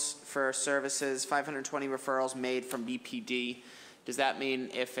referrals for services, 520 referrals made from BPD. Does that mean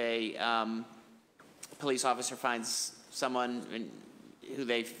if a police officer finds someone who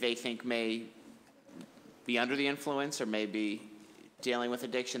they think may be under the influence or may be dealing with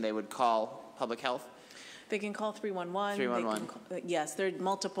addiction, they would call public health? They can call 311. 311. Yes, there are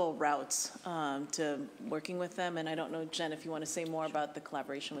multiple routes to working with them, and I don't know, Jen, if you want to say more about the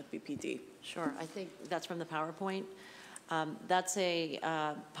collaboration with BPD. Sure, I think that's from the PowerPoint. That's a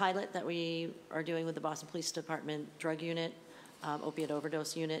pilot that we are doing with the Boston Police Department drug unit, opiate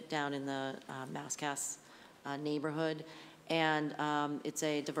overdose unit down in the Mascass neighborhood, and it's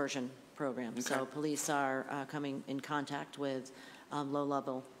a diversion program. Okay. So police are coming in contact with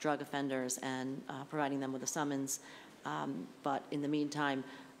low-level drug offenders and providing them with a summons, but in the meantime,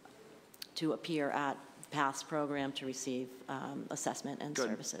 to appear at PATH's program to receive assessment and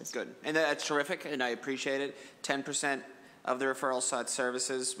services. Good, and that's terrific, and I appreciate it. 10% of the referrals sought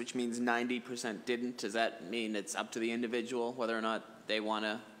services, which means 90% didn't. Does that mean it's up to the individual whether or not they want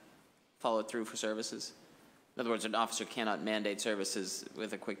to follow through for services? In other words, an officer cannot mandate services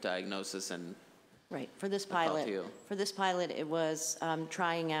with a quick diagnosis and right. For this pilot, it was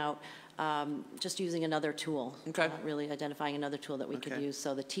trying out just using another tool. Okay. Really identifying another tool that we could use,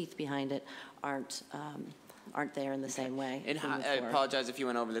 so the teeth behind it aren't there in the same way. And I apologize if you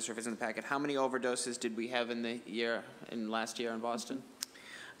went over this or if it's in the packet. How many overdoses did we have in last year in Boston?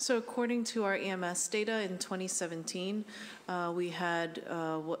 So according to our EMS data in 2017, we had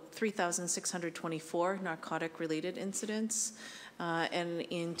 3,624 narcotic-related incidents. And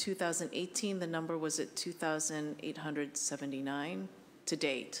in 2018, the number was at 2,879 to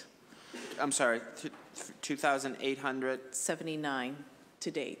date. I'm sorry, 2,800? 79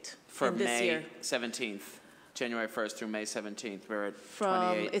 to date. For this May year. 17th. January 1st through May 17th, we're at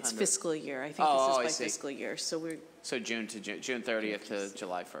From, 2,800. it's fiscal year. I think Oh, I this is see. by fiscal year. So we're, So June 30th to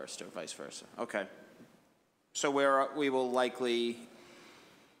July 1st, or vice versa. Okay. So we will likely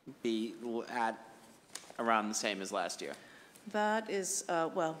be at around the same as last year. that is,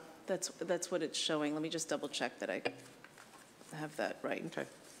 well, that's what it's showing. Let me just double check that I have that right. Okay.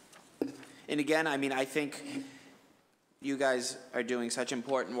 And again, I mean, I think you guys are doing such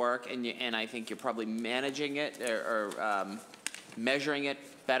important work, and I think you're probably managing it or measuring it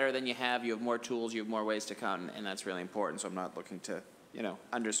better than you have. You have more tools, you have more ways to count, and that's really important. So I'm not looking to,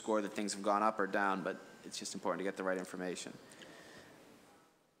 underscore that things have gone up or down, but it's just important to get the right information.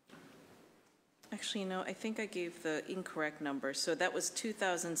 Actually, I think I gave the incorrect number. So that was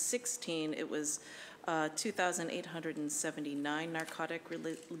 2016. It was 2,879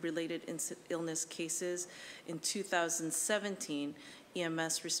 narcotic-related illness cases. In 2017,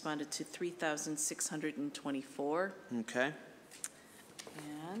 EMS responded to 3,624. Okay.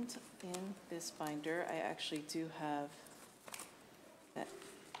 And in this binder, I actually do have that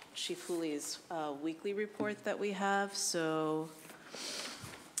Chief Hooley's weekly report that we have. So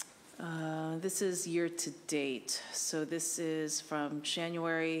this is year to date. So this is from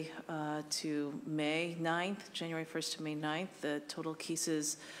January to May 9th, January 1st to May 9th. The total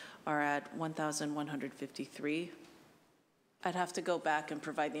cases are at 1,153. I'd have to go back and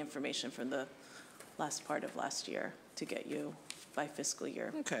provide the information from the last part of last year to get you by fiscal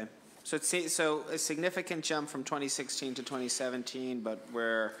year. Okay. So a significant jump from 2016 to 2017, but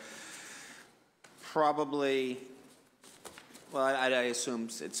we're probably, well, I assume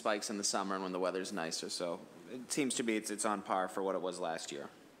it spikes in the summer and when the weather's nicer, so it seems to be it's on par for what it was last year,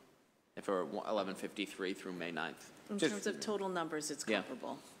 if it were 1153 through May 9th. In terms of total numbers, it's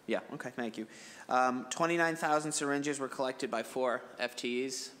comparable. Yeah, okay, thank you. 29,000 syringes were collected by 4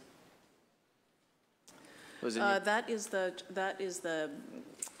 FTEs. That is the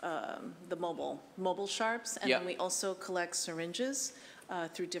mobile sharps, and then we also collect syringes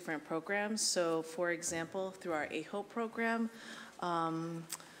through different programs. So, for example, through our AHOPE program,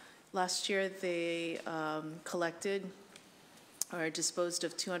 last year they collected or disposed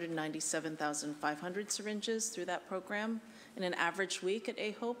of 297,500 syringes through that program. In an average week at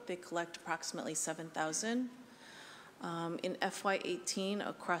AHOPE, they collect approximately 7,000. In FY18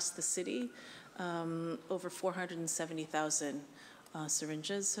 across the city, over 470,000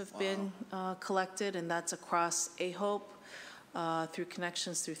 syringes have been collected, and that's across AHOPE, through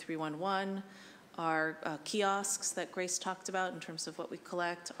connections through 311, our kiosks that Grace talked about in terms of what we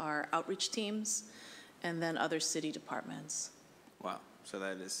collect, our outreach teams, and then other city departments. Wow, so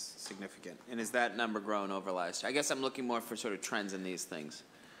that is significant. And has that number grown over last year? I guess I'm looking more for sort of trends in these things.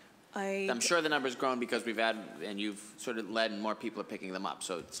 I'm sure the number's grown because we've had, and you've sort of led and more people are picking them up.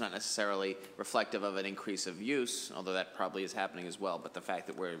 So it's not necessarily reflective of an increase of use, although that probably is happening as well. But the fact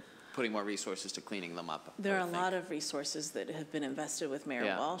that we're putting more resources to cleaning them up. There are a lot of resources that have been invested with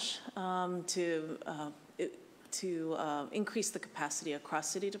Mayor Walsh to increase the capacity across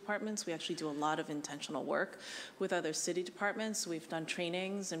city departments. We actually do a lot of intentional work with other city departments. We've done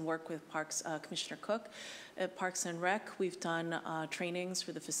trainings and work with Parks, Commissioner Cook at Parks and Rec. We've done trainings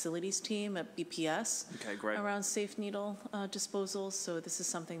for the facilities team at BPS around safe needle disposals. So this is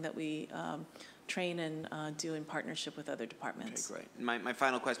something that we train and do in partnership with other departments. Okay, great. My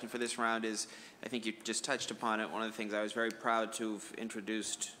final question for this round is, I think you just touched upon it. One of the things I was very proud to have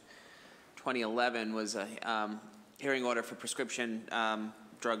introduced 2011 was a hearing order for prescription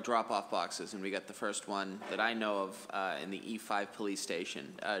drug drop-off boxes, and we got the first one that I know of in the E5 police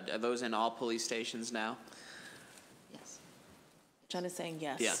station. Are those in all police stations now? Yes. Jen is saying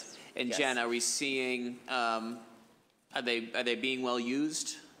yes. Yeah. And yes. Jen, are we seeing, are they being well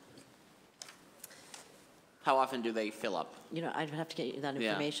used? How often do they fill up? I'd have to get you that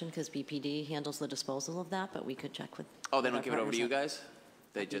information because BPD handles the disposal of that, but we could check with. Oh, they don't give it over to you guys?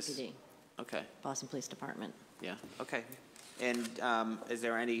 They just. BPD. Okay. Boston Police Department. Yeah, okay. And is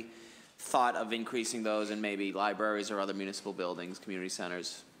there any thought of increasing those in maybe libraries or other municipal buildings, community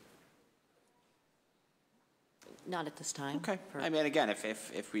centers? Not at this time. Okay. I mean, again,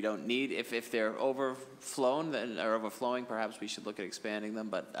 if we don't need, if they're overflown or overflowing, perhaps we should look at expanding them.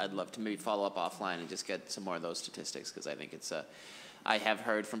 But I'd love to maybe follow up offline and just get some more of those statistics, because I think it's I have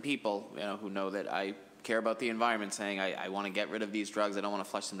heard from people who know that I care about the environment, saying I want to get rid of these drugs. I don't want to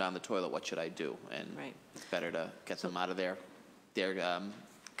flush them down the toilet. What should I do? And it's better to get them out of their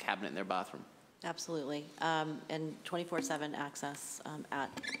cabinet in their bathroom. Absolutely. And 24/7 access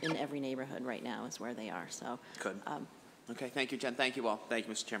in every neighborhood right now is where they are. So good. Okay. Thank you, Jen. Thank you all. Thank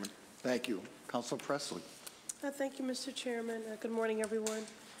you, Mr. Chairman. Thank you. Councilor Presley. Thank you, Mr. Chairman. Good morning, everyone.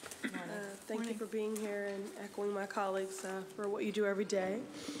 Thank you for being here and echoing my colleagues for what you do every day.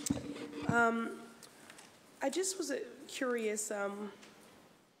 I just was curious,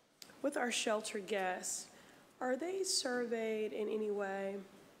 with our shelter guests, are they surveyed in any way?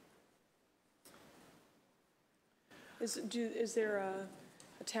 Is there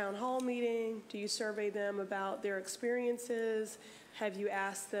a town hall meeting? Do you survey them about their experiences? Have you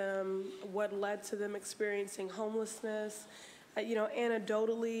asked them what led to them experiencing homelessness?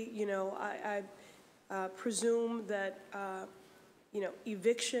 Anecdotally, I presume that,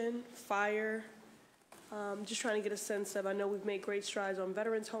 eviction, fire, just trying to get a sense of, I know we've made great strides on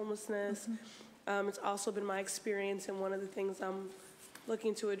veterans homelessness. It's also been my experience, and one of the things I'm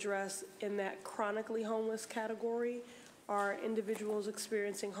looking to address in that chronically homeless category are individuals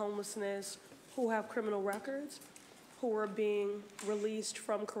experiencing homelessness who have criminal records, who are being released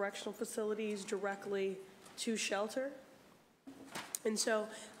from correctional facilities directly to shelter. And so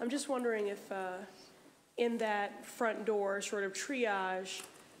I'm just wondering if in that front door sort of triage,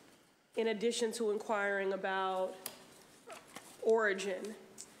 in addition to inquiring about origin,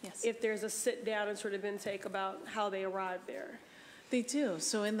 Yes. if there's a sit down and sort of intake about how they arrived there. They do.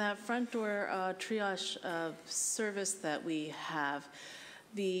 So in that front door triage service that we have,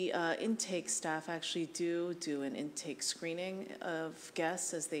 the intake staff actually do an intake screening of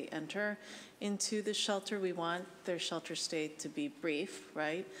guests as they enter into the shelter. We want their shelter stay to be brief,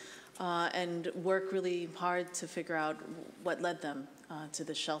 right? And work really hard to figure out what led them to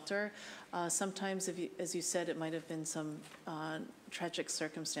the shelter. Sometimes, as you said, it might have been some tragic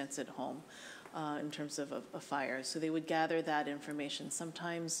circumstance at home in terms of a fire. So they would gather that information.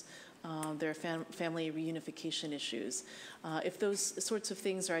 Sometimes there are family reunification issues. If those sorts of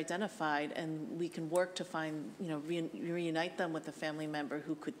things are identified and we can work to find, reunite them with a family member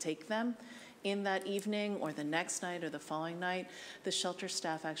who could take them in that evening or the next night or the following night, the shelter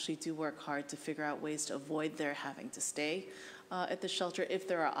staff actually do work hard to figure out ways to avoid their having to stay at the shelter if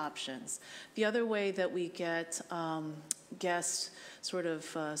there are options. The other way that we get guest sort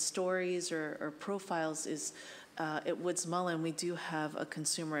of stories or profiles is at Woods Mullen, we do have a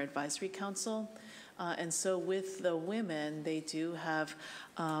consumer advisory council. And so with the women, they do have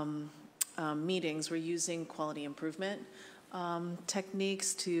meetings. We're using quality improvement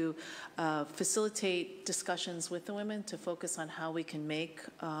techniques to facilitate discussions with the women to focus on how we can make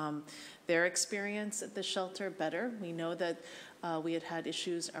their experience at the shelter better. We know that we had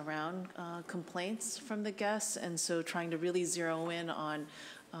issues around complaints from the guests, and so trying to really zero in on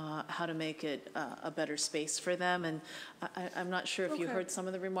how to make it a better space for them. And I'm not sure if you heard some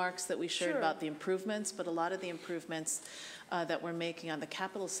of the remarks that we shared about the improvements, but a lot of the improvements that we're making on the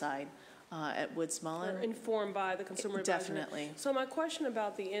capital side at Woods Mullen. Are informed by the consumer advisory. Definitely. So my question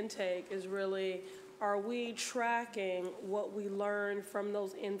about the intake is really, are we tracking what we learn from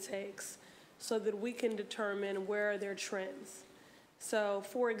those intakes so that we can determine where are their trends? So,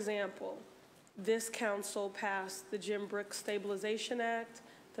 for example, this council passed the Jim Brick Stabilization Act.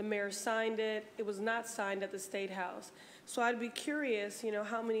 The mayor signed it. It was not signed at the State House. So I'd be curious,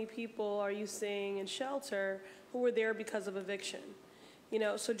 how many people are you seeing in shelter who were there because of eviction?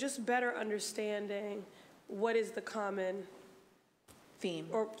 So just better understanding what is the common theme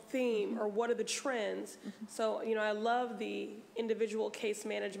or what are the trends. So, I love the individual case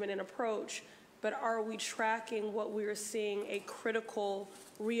management and approach, but are we tracking what we're seeing a critical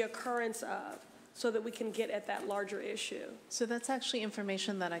reoccurrence of so that we can get at that larger issue? So that's actually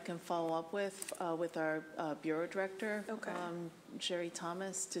information that I can follow up with our bureau director, Jerry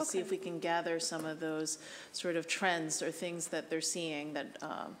Thomas, to see if we can gather some of those sort of trends or things that they're seeing that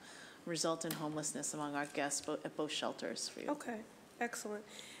result in homelessness among our guests at both shelters for you. Okay, excellent.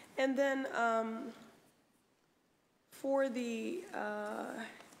 And then for the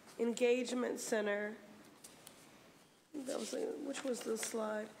engagement center, which was the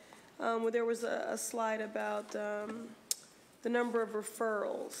slide? Where there was a slide about the number of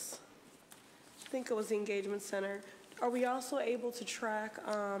referrals. I think it was the engagement center. Are we also able to track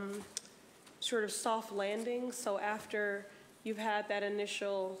sort of soft landings? So after you've had that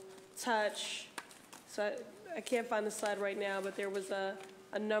initial touch, so I can't find the slide right now, but there was a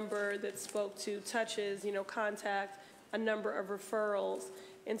number that spoke to touches, contact, a number of referrals.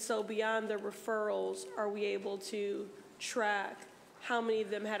 And so beyond the referrals, are we able to track how many of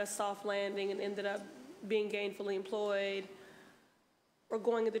them had a soft landing and ended up being gainfully employed or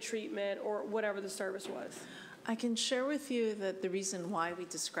going into treatment or whatever the service was? I can share with you that the reason why we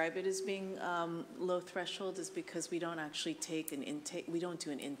describe it as being low threshold is because we don't actually take an intake, we don't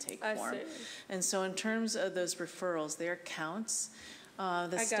do an intake form. And so in terms of those referrals, they're counts.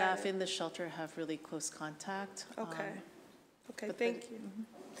 The staff in the shelter have really close contact. Okay, But thank you.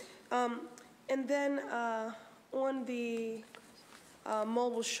 And then on the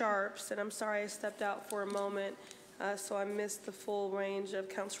mobile sharps, and I'm sorry I stepped out for a moment, so I missed the full range of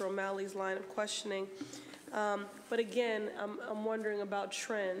Councilor O'Malley's line of questioning. But again, I'm wondering about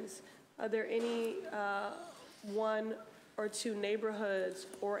trends. Are there any one or two neighborhoods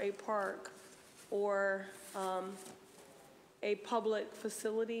or a park or a public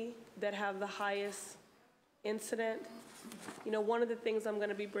facility that have the highest incident? You know, one of the things I'm going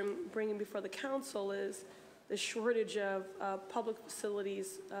to be bringing before the council is the shortage of public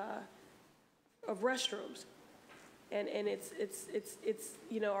facilities of restrooms. And it's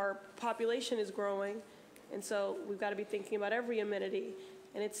you know, our population is growing, and so we've got to be thinking about every amenity.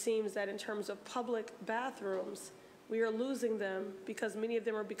 And it seems that in terms of public bathrooms, we are losing them because many of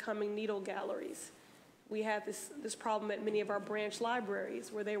them are becoming needle galleries. We had this problem at many of our branch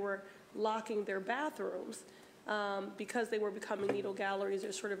libraries where they were locking their bathrooms because they were becoming needle galleries.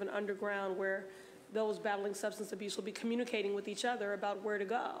 There's sort of an underground where those battling substance abuse will be communicating with each other about where to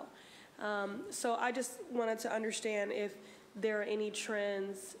go. So I just wanted to understand if there are any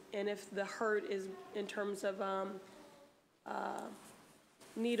trends and if the hurt is in terms of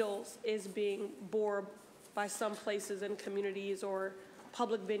needles is being bore by some places and communities or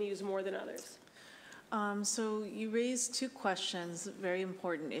public venues more than others. So you raised two questions, very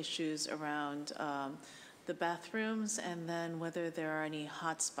important issues around the bathrooms and then whether there are any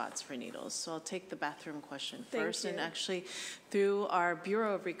hot spots for needles. So I'll take the bathroom question first. And actually, through our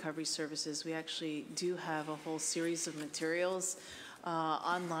Bureau of Recovery Services, we actually do have a whole series of materials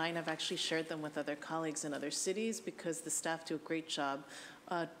online. I've actually shared them with other colleagues in other cities because the staff do a great job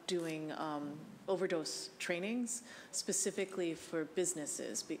doing overdose trainings specifically for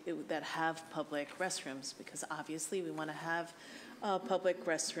businesses that have public restrooms, because obviously we want to have public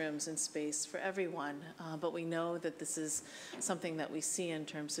restrooms and space for everyone, but we know that this is something that we see in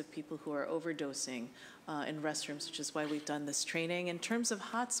terms of people who are overdosing in restrooms, which is why we've done this training. In terms of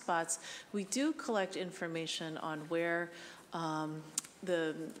hotspots, we do collect information on where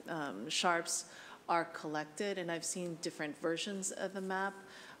the sharps are collected, and I've seen different versions of the map.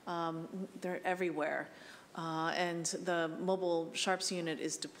 They're everywhere, and the mobile sharps unit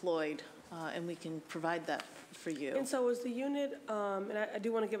is deployed, and we can provide that for you. And so is the unit, and I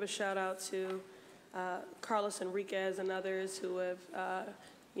do want to give a shout out to Carlos Enriquez and others who have,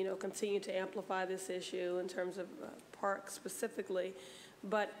 you know, continued to amplify this issue in terms of parks specifically,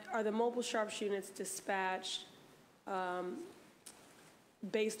 but are the mobile sharps units dispatched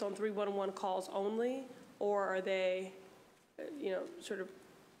based on 311 calls only, or are they, you know, sort of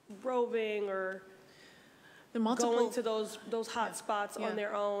roving or going to those hot spots on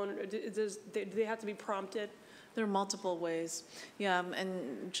their own? Do they have to be prompted? There are multiple ways. Yeah,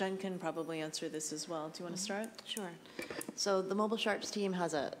 and Jen can probably answer this as well. Do you want to start? Sure. So the Mobile Sharps team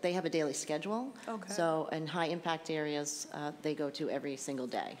they have a daily schedule. Okay. So in high impact areas, they go to every single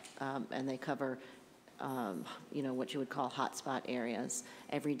day, and they cover, you know, what you would call hotspot areas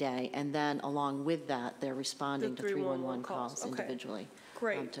every day. And then along with that, they're responding to 311 calls individually.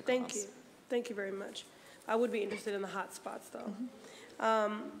 Great. Thank you. Thank you very much. I would be interested in the hotspots though.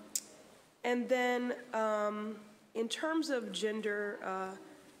 And then in terms of gender,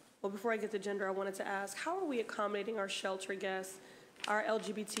 well, before I get to gender, I wanted to ask, how are we accommodating our shelter guests, our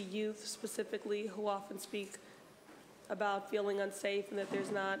LGBT youth specifically, who often speak about feeling unsafe and that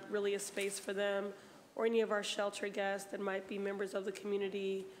there's not really a space for them, or any of our shelter guests that might be members of the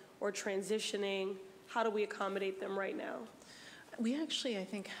community or transitioning? How do we accommodate them right now? We actually, I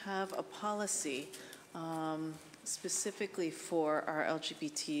think, have a policy specifically for our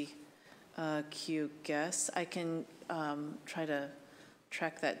LGBTQ guests. I can try to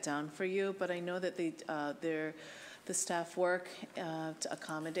track that down for you, but I know that the staff work to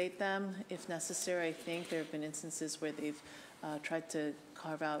accommodate them if necessary. I think there have been instances where they've tried to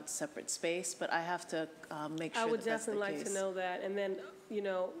carve out separate space, but I have to make sure I would that that's the definitely like case. to know that, and then, you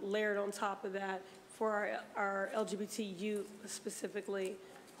know, layered on top of that, for our LGBT youth specifically,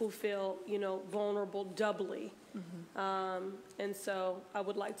 who feel, you know, vulnerable doubly. And so I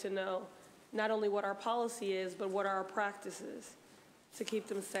would like to know not only what our policy is, but what are our practices to keep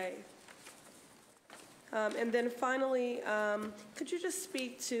them safe. And then finally, could you just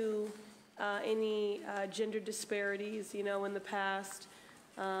speak to any gender disparities, you know, in the past?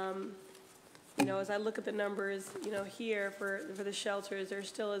 You know, as I look at the numbers, you know, here for the shelters, there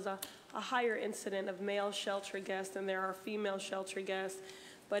still is a higher incident of male shelter guests than there are female shelter guests.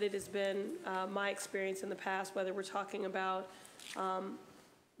 But it has been my experience in the past, whether we're talking about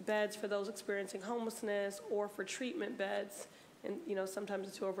beds for those experiencing homelessness or for treatment beds, and, you know, sometimes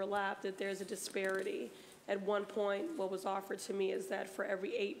the two overlap, that there's a disparity. at one point, what was offered to me is that for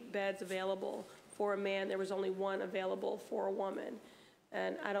every 8 beds available for a man, there was only 1 available for a woman.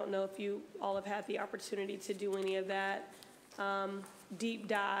 And I don't know if you all have had the opportunity to do any of that deep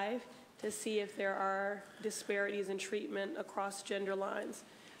dive to see if there are disparities in treatment across gender lines,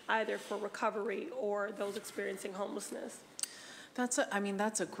 either for recovery or those experiencing homelessness. That's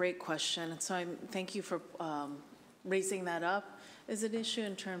a great question. And so thank you for raising that up as an issue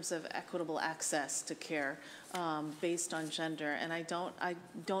in terms of equitable access to care based on gender. And I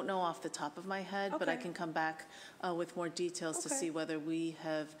don't know off the top of my head, but I can come back with more details to see whether we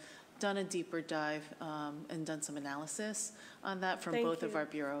have done a deeper dive and done some analysis on that from both of our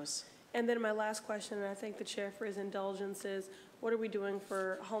bureaus. And then my last question, and I thank the chair for his indulgence, is what are we doing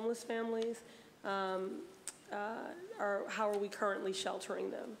for homeless families? Or how are we currently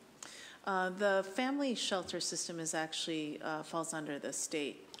sheltering them? The family shelter system is actually falls under the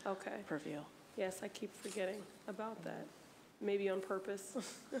state purview. Yes, I keep forgetting about that, maybe on purpose,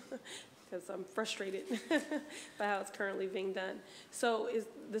 because I'm frustrated by how it's currently being done. So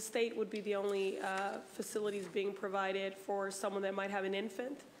the state would be the only facilities being provided for someone that might have an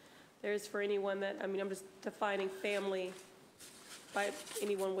infant? There's for anyone that, I'm just defining family by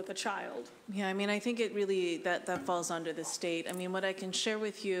anyone with a child. Yeah, I think it really, that falls under the state. What I can share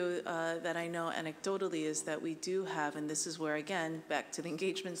with you that I know anecdotally is that we do have, and this is where, again, back to the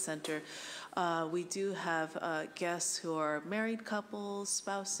engagement center, we do have guests who are married couples,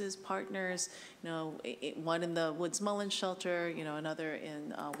 spouses, partners, one in the Woods Mullen shelter, another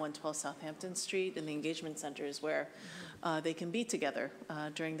in 112 Southampton Street, and the engagement center is where they can be together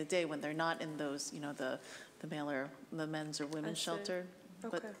during the day when they're not in those, the men's or women's shelter.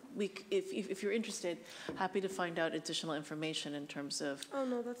 But if you're interested, happy to find out additional information in terms of. Oh,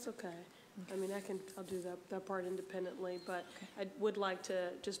 no, that's okay. I'll do that part independently, but I would like to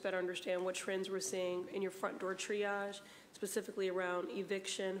just better understand what trends we're seeing in your front door triage, specifically around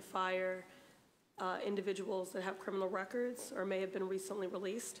eviction, fire, individuals that have criminal records or may have been recently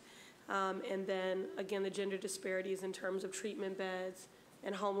released. And then, again, the gender disparities in terms of treatment beds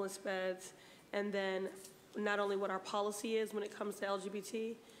and homeless beds. And then not only what our policy is when it comes to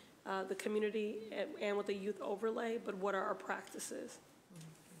LGBT, the community, and with the youth overlay, but what are our practices?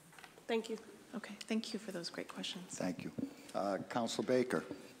 Thank you. Okay, thank you for those great questions. Thank you. Councilor Baker.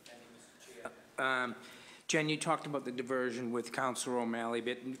 Jen, you talked about the diversion with Councilor O'Malley,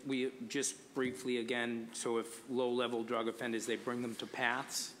 but we just briefly again, so if low-level drug offenders, they bring them to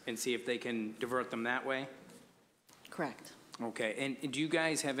paths and see if they can divert them that way? Correct. Okay, and do you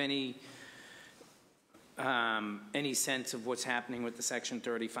guys have any sense of what's happening with the Section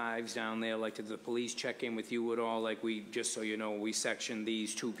 35s down there? Like, did the police check in with you at all? Like, just so you know, we sectioned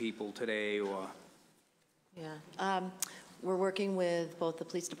these 2 people today, or? Yeah. We're working with both the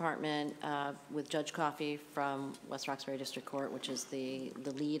police department, with Judge Coffey from West Roxbury District Court, which is the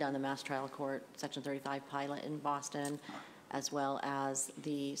lead on the Mass Trial Court Section 35 pilot in Boston, as well as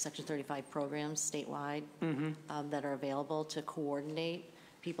the Section 35 programs statewide that are available to coordinate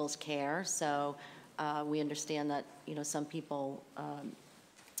people's care. So we understand that, some people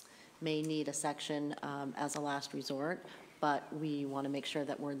may need a section as a last resort, but we want to make sure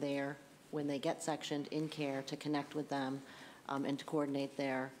that we're there when they get sectioned in care to connect with them and to coordinate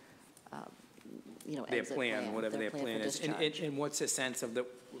their, their plan, whatever their plan is. And what's the sense of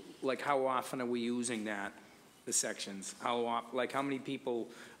how often are we using that, the sections? How many people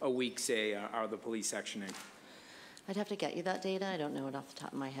a week, say, are the police sectioning? I'd have to get you that data. I don't know it off the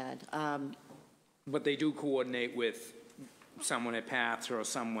top of my head. But they do coordinate with someone at Paths or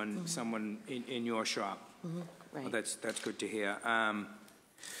someone in your shop. Right. Well, that's good to hear.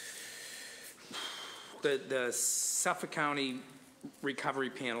 The Suffolk County Recovery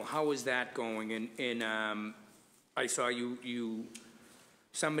Panel, how is that going? And I saw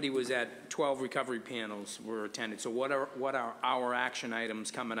somebody was at 12 recovery panels were attended. So what are our action items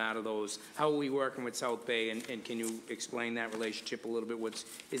coming out of those? How are we working with South Bay? And can you explain that relationship a little bit?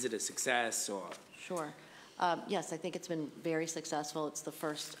 Is it a success or? Sure. Yes, I think it's been very successful. It's the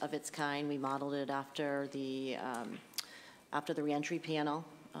first of its kind. We modeled it after the reentry panel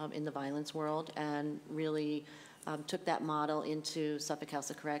in the violence world, and really took that model into Suffolk House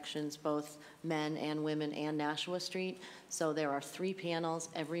of Corrections, both men and women and Nashua Street. So there are 3 panels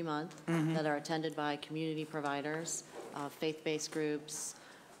every month that are attended by community providers, faith-based groups,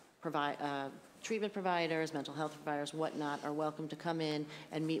 treatment providers, mental health providers, whatnot, are welcome to come in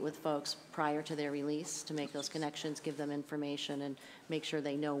and meet with folks prior to their release to make those connections, give them information, and make sure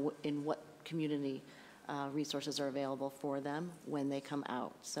they know in what community resources are available for them when they come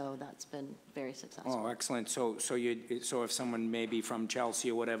out. So that's been very successful. Oh, excellent. So if someone maybe from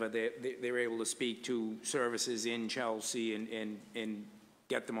Chelsea or whatever, they're able to speak to services in Chelsea and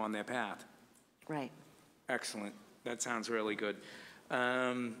get them on their path. Right. Excellent. That sounds really good.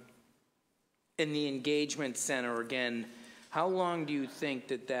 In the engagement center, again, how long do you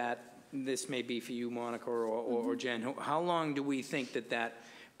think this may be for you, Monica or Jen, how long do we think that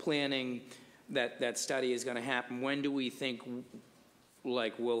planning, that study is going to happen? When do we think,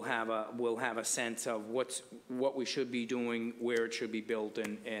 like, we'll have a sense of what we should be doing, where it should be built,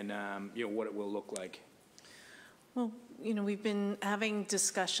 and you know, what it will look like? Well, you know, we've been having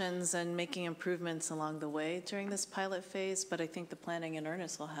discussions and making improvements along the way during this pilot phase, but I think the planning in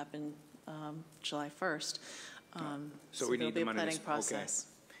earnest will happen July 1st. So we need the money. There'll be a planning process.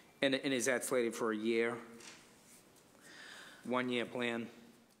 Okay. And is that slated for a year? 1 year plan?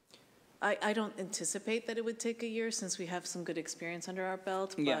 I don't anticipate that it would take a year since we have some good experience under our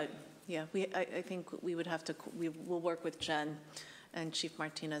belt, but yeah, I think we will work with Jen and Chief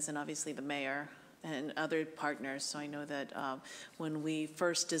Martinez and obviously the mayor and other partners. So I know that when we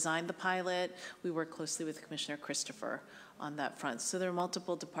first designed the pilot, we worked closely with Commissioner Christopher on that front. So there are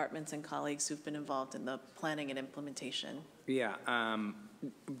multiple departments and colleagues who've been involved in the planning and implementation. Yeah, I'm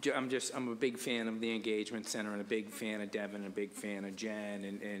a big fan of the Engagement Center and a big fan of Devin and a big fan of Jen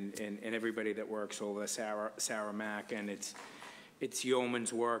and everybody that works over Sarah Mack, and it's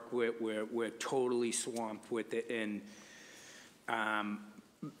yeoman's work. We're totally swamped with it, and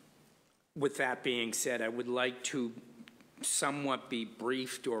with that being said, I would like to somewhat be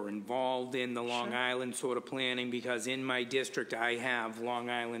briefed or involved in the Long Island sort of planning, because in my district I have Long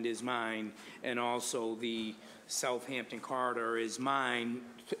Island is mine, and also the Southampton corridor is mine.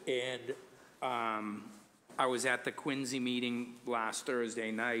 And I was at the Quincy meeting last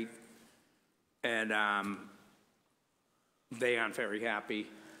Thursday night, and they aren't very happy.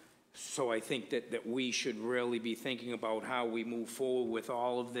 So I think that we should really be thinking about how we move forward with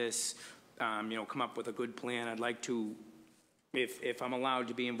all of this, you know, come up with a good plan. I'd like to, if I'm allowed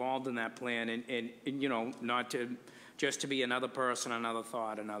to be involved in that plan, and you know, not to just to be another person, another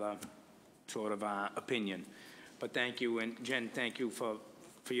thought, another sort of opinion. But thank you, and Jen, thank you for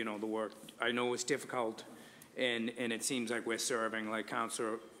you know, the work. I know it's difficult, and it seems like we're serving, like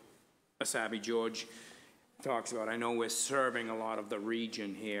Councilor Asabi George talks about. I know we're serving a lot of the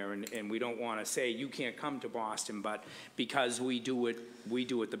region here, and we don't want to say you can't come to Boston, but because we do it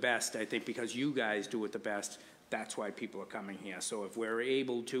the best. I think because you guys do it the best, that's why people are coming here. So if we're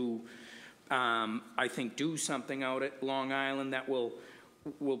able to, I think, do something out at Long Island that will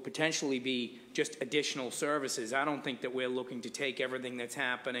potentially be just additional services. I don't think that we're looking to take everything that's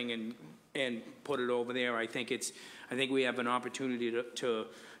happening and put it over there. I think we have an opportunity to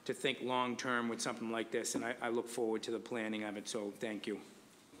think long-term with something like this, and I look forward to the planning of it, so thank you.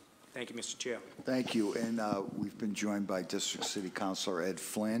 Thank you, Mr. Chair. Thank you, and we've been joined by District City Councilor Ed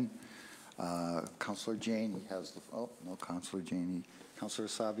Flynn. Councilor Janey has the, oh, no, Councilor Janey. Councilor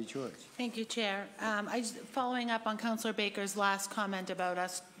Asabi George. Thank you, Chair. Following up on Councilor Baker's last comment about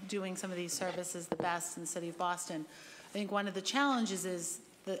us doing some of these services the best in the city of Boston, I think one of the challenges is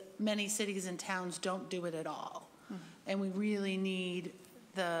that many cities and towns don't do it at all. And we really need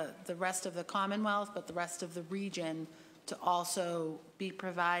the rest of the Commonwealth, but the rest of the region to also be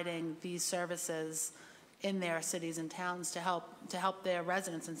providing these services in their cities and towns to help their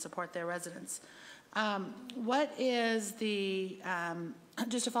residents and support their residents. What is the,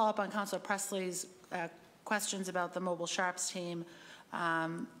 just to follow up on Councilor Presley's questions about the Mobile Sharps team,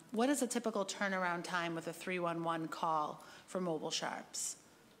 what is a typical turnaround time with a 311 call for Mobile Sharps?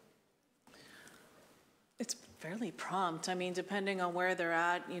 It's fairly prompt. I mean, depending on where they're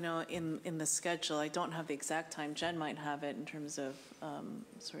at, you know, in the schedule. I don't have the exact time. Jen might have it in terms of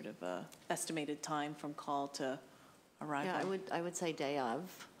sort of estimated time from call to arrival. Yeah, I would say day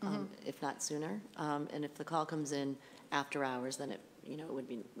of, if not sooner. And if the call comes in after hours, then it would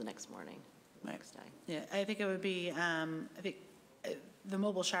be the next morning, next day. Yeah, I think it would be. I think the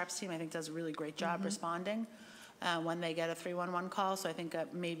Mobile Sharps team, I think, does a really great job responding when they get a 311 call. So I think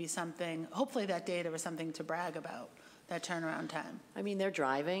maybe something. Hopefully, that data was something to brag about. That turnaround time. I mean, they're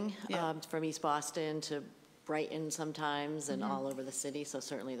driving from East Boston to Brighton sometimes, and all over the city. So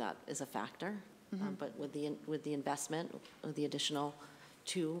certainly that is a factor. But with the investment, with the additional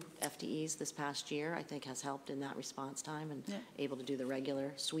 2 FTEs this past year, I think has helped in that response time and able to do the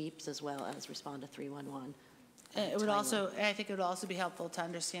regular sweeps as well as respond to 311. It would also, I think it would also be helpful to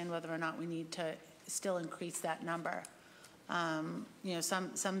understand whether or not we need to still increase that number. You know,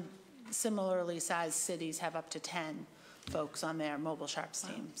 some similarly sized cities have up to 10 folks on their Mobile Sharps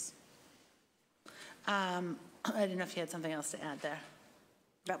teams. I didn't know if you had something else to add there.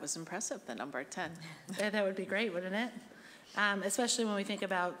 That was impressive, the number 10. That would be great, wouldn't it? Especially when we think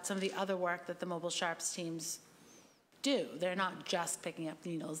about some of the other work that the Mobile Sharps teams do. They're not just picking up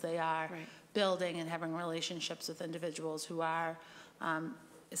needles. They are building and having relationships with individuals who are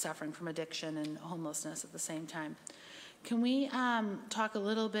suffering from addiction and homelessness at the same time. Can we talk a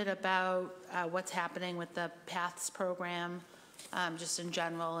little bit about what's happening with the PATHS program, just in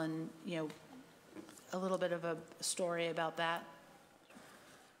general, and a little bit of a story about that?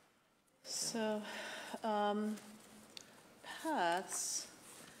 So, PATHS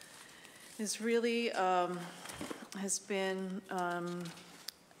is really, has been,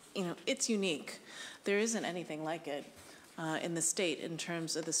 it's unique. There isn't anything like it in the state in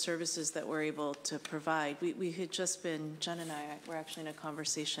terms of the services that we're able to provide. We had just been, Jen and I were actually in a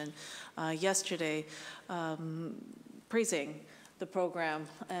conversation yesterday praising the program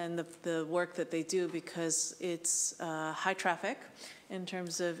and the work that they do, because it's high traffic in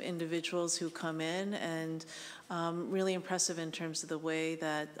terms of individuals who come in, and really impressive in terms of the way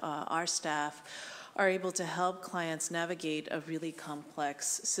that our staff are able to help clients navigate a really complex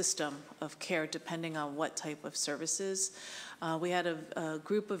system of care depending on what type of services. We had a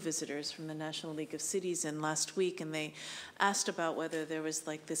group of visitors from the National League of Cities in last week, and they asked about whether there was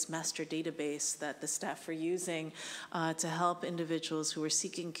like this master database that the staff were using to help individuals who were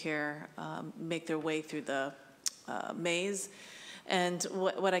seeking care make their way through the maze. And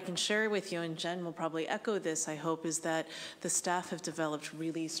what I can share with you, and Jen will probably echo this, I hope, is that the staff have developed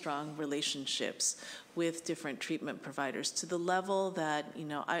really strong relationships with different treatment providers to the level that,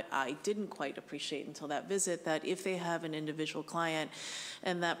 I didn't quite appreciate until that visit, that if they have an individual client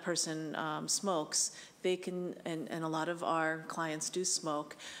and that person smokes, they can, and a lot of our clients do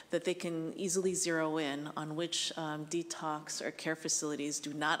smoke, that they can easily zero in on which detox or care facilities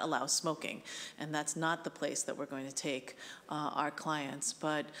do not allow smoking. And that's not the place that we're going to take our clients.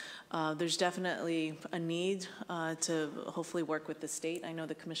 But there's definitely a need to hopefully work with the state. I know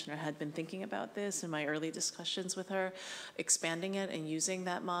the commissioner had been thinking about this in my early discussions with her, expanding it and using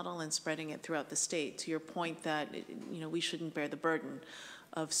that model and spreading it throughout the state. To your point that, we shouldn't bear the burden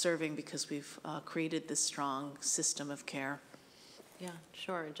of serving because we've created this strong system of care. Yeah,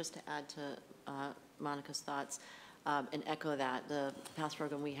 sure. And just to add to Monica's thoughts and echo that, the PASS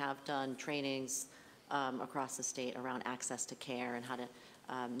program, we have done trainings across the state around access to care and how to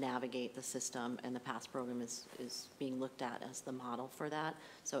navigate the system, and the PASS program is being looked at as the model for that.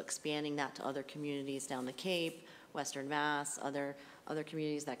 So expanding that to other communities down the Cape, Western Mass, other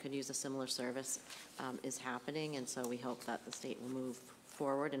communities that could use a similar service is happening, and so we hope that the state will move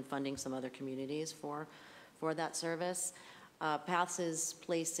forward in funding some other communities for that service. PATHS is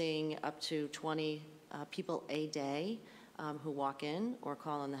placing up to 20 people a day who walk in or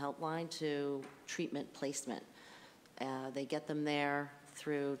call on the helpline to treatment placement. They get them there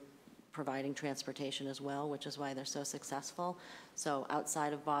through providing transportation as well, which is why they're so successful. So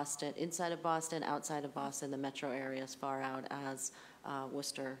outside of Boston, inside of Boston, outside of Boston, the metro area as far out as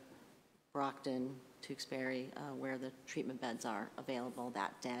Worcester, Brockton, Tewksbury, where the treatment beds are available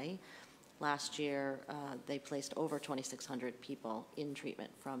that day. Last year, they placed over 2,600 people in treatment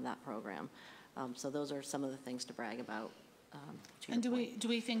from that program. So those are some of the things to brag about. And do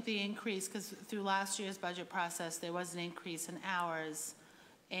we think the increase, because through last year's budget process, there was an increase in hours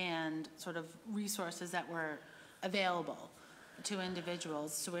and sort of resources that were available to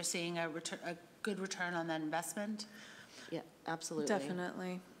individuals, so we're seeing a good return on that investment? Yeah, absolutely.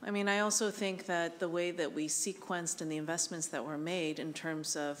 Definitely. I mean, I also think that the way that we sequenced and the investments that were made in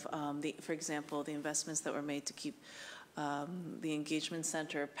terms of, for example, the investments that were made to keep the engagement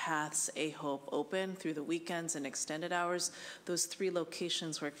center, PATHS, A-Hope open through the weekends and extended hours, those 3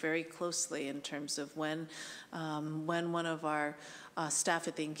 locations work very closely in terms of when one of our staff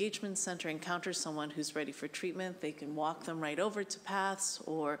at the engagement center encounters someone who's ready for treatment, they can walk them right over to PATHS,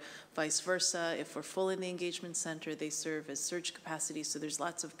 or vice versa. If we're full in the engagement center, they serve as surge capacity, so there's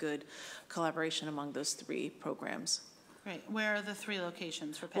lots of good collaboration among those 3 programs. Great. Where are the 3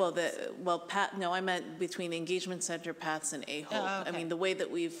 locations for PATHS? I meant between the engagement center, PATHS, and A-Hope. Oh, okay. I mean, the way that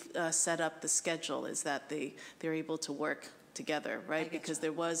we've set up the schedule is that they're able to work together, right? Because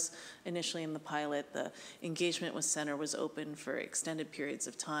there was initially in the pilot, the engagement center was open for extended periods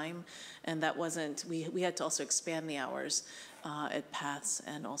of time, and that wasn't, we had to also expand the hours at PATHS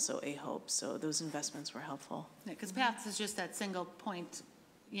and also A-Hope, so those investments were helpful. Because PATHS is just that single point,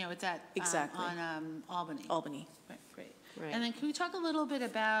 it's at exactly. on Albany. Albany. Right, great. Right. And then can we talk a little bit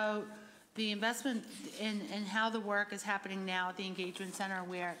about the investment in how the work is happening now at the engagement center,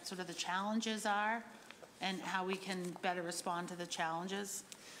 where sort of the challenges are, and how we can better respond to the challenges?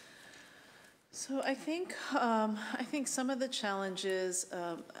 So I think some of the challenges,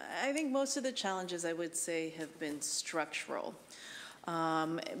 I think most of the challenges I would say have been structural,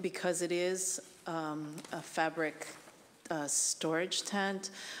 because it is a fabric storage tent.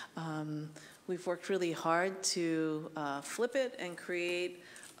 We've worked really hard to flip it and create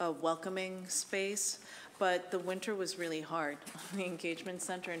a welcoming space, but the winter was really hard on the engagement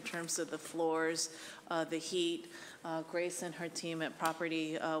center in terms of the floors, the heat. Grace and her team at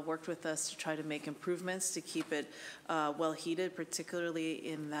Property worked with us to try to make improvements to keep it well heated, particularly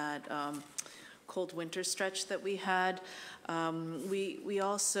in that cold winter stretch that we had. We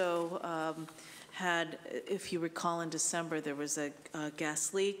also had, if you recall, in December, there was a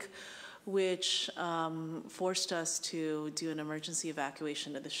gas leak, which forced us to do an emergency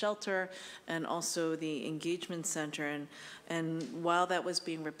evacuation of the shelter and also the engagement center. And while that was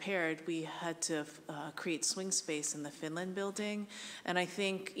being repaired, we had to create swing space in the Finland building. And I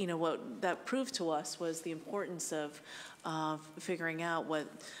think, you know, what that proved to us was the importance of figuring out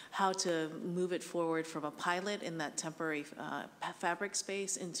how to move it forward from a pilot in that temporary fabric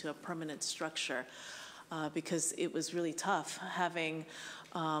space into a permanent structure, because it was really tough having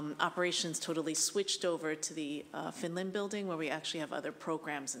operations totally switched over to the Finland building, where we actually have other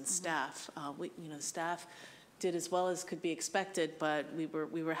programs and staff. Staff did as well as could be expected, but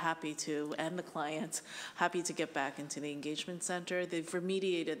we were happy to, and the clients, happy to get back into the engagement center. They've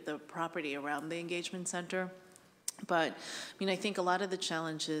remediated the property around the engagement center. But, I think a lot of the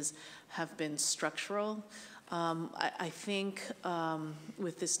challenges have been structural. I think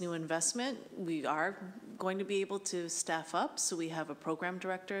with this new investment, we are going to be able to staff up. So we have a program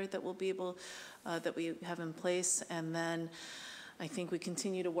director that will be able, that we have in place. And then I think we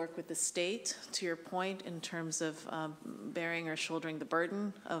continue to work with the state, to your point, in terms of bearing or shouldering the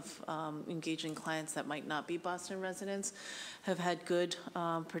burden of engaging clients that might not be Boston residents. Have had good,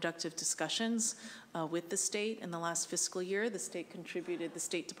 productive discussions with the state in the last fiscal year. The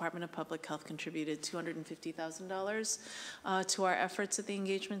State Department of Public Health contributed $250,000 to our efforts at the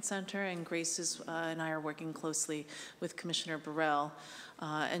Engagement Center, and Grace and I are working closely with Commissioner Burrell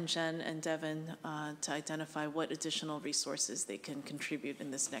and Jen and Devin to identify what additional resources they can contribute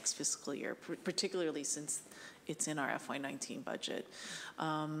in this next fiscal year, particularly since it's in our FY19 budget.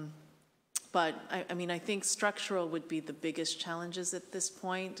 But I think structural would be the biggest challenges at this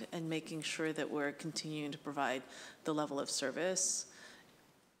point, and making sure that we're continuing to provide the level of service.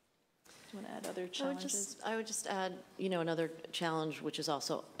 Do you want to add other challenges? I would just add, another challenge, which is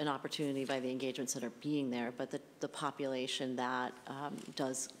also an opportunity by the Engagement Center being there, but the population that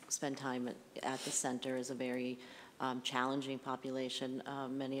does spend time at the center is a very challenging population,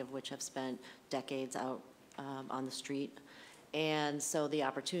 many of which have spent decades out on the street. And so the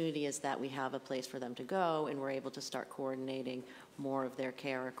opportunity is that we have a place for them to go, and we're able to start coordinating more of their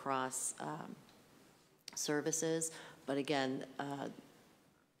care across services. But again,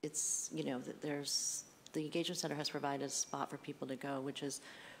 it's, there's, the Engagement Center has provided a spot for people to go, which is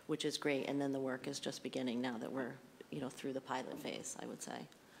great. And then the work is just beginning now that we're, through the pilot phase, I would say.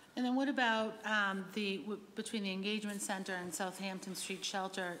 And then what about between the Engagement Center and Southampton Street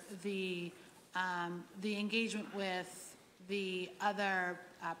Shelter, the engagement with the other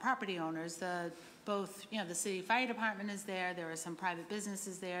property owners, the city fire department is there, there are some private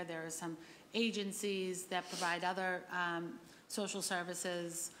businesses there, there are some agencies that provide other social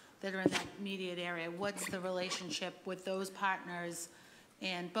services that are in that immediate area. What's the relationship with those partners,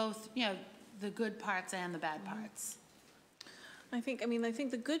 and both, the good parts and the bad parts? I think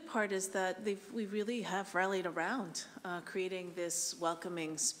the good part is that we really have rallied around creating this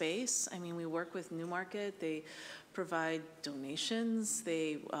welcoming space. We work with Newmarket. They provide donations.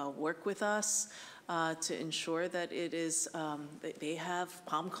 They work with us to ensure that it is, they have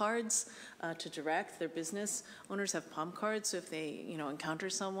palm cards to direct. Their business owners have palm cards, so if they, encounter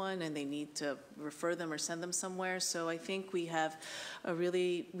someone and they need to refer them or send them somewhere. So I think we have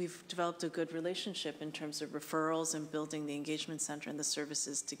we've developed a good relationship in terms of referrals and building the Engagement Center and the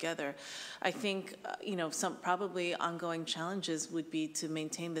services together. I think, some probably ongoing challenges would be to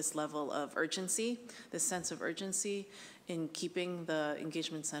maintain this level of urgency, this sense of urgency in keeping the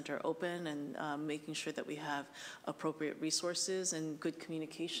Engagement Center open and making sure that we have appropriate resources and good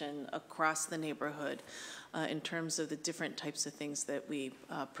communication across the neighborhood in terms of the different types of things that we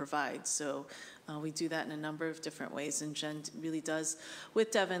provide. So we do that in a number of different ways, and Jen really does,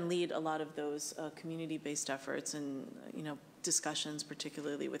 with Devin, lead a lot of those community-based efforts and, discussions,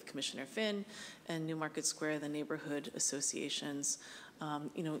 particularly with Commissioner Finn and Newmarket Square, the neighborhood associations.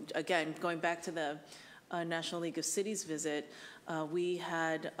 Again, going back to the National League of Cities visit, we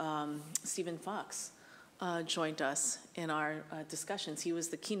had Stephen Fox joined us in our discussions. He was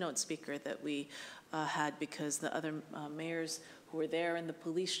the keynote speaker that we had because the other mayors who were there and the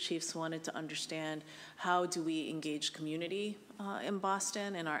police chiefs wanted to understand how do we engage community in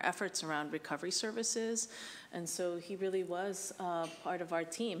Boston and our efforts around recovery services. And so he really was part of our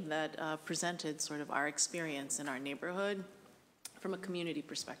team that presented sort of our experience in our neighborhood from a community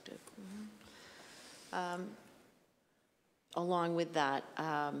perspective. Along with that,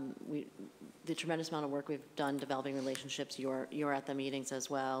 the tremendous amount of work we've done developing relationships, you're at the meetings as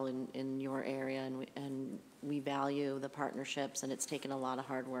well in your area, and we value the partnerships, and it's taken a lot of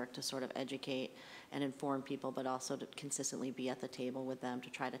hard work to sort of educate and inform people, but also to consistently be at the table with them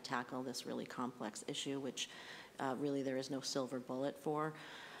to try to tackle this really complex issue, which really there is no silver bullet for.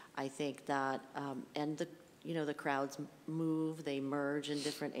 I think that, and the crowds move, they merge in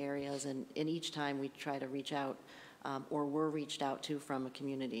different areas, and each time we try to reach out, or we're reached out to from a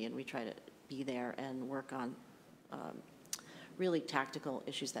community, and we try to be there and work on really tactical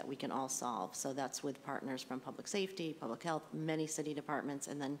issues that we can all solve. So that's with partners from public safety, public health, many city departments,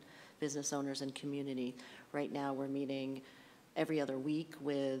 and then business owners and community. Right now, we're meeting every other week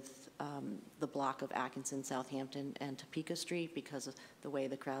with the block of Atkinson, Southampton, and Topeka Street because of the way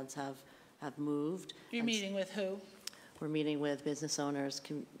the crowds have moved. You're meeting with who? We're meeting with business owners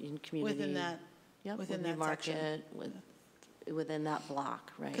in community. Within that, yep, within with that section. Within that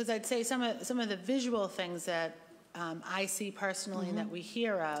block, right? Because I'd say some of the visual things that I see personally and that we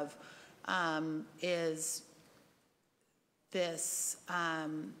hear of is this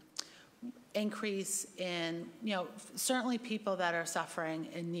increase in, certainly people that are suffering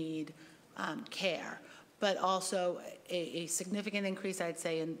and need care, but also a significant increase, I'd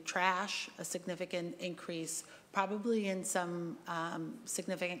say, in trash, a significant increase probably in some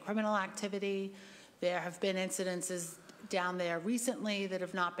significant criminal activity. There have been incidences down there recently that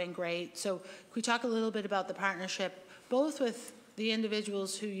have not been great. So can we talk a little bit about the partnership, both with the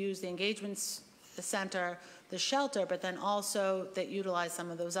individuals who use the engagement center, the shelter, but then also that utilize some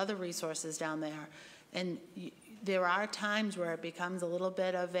of those other resources down there. And there are times where it becomes a little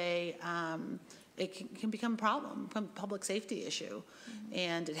bit of a, it can become a problem, public safety issue.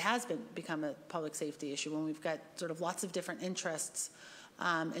 And it has become a public safety issue when we've got sort of lots of different interests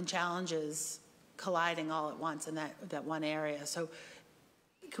and challenges colliding all at once in that one area. So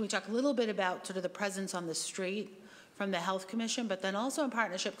can we talk a little bit about sort of the presence on the street from the Health Commission, but then also in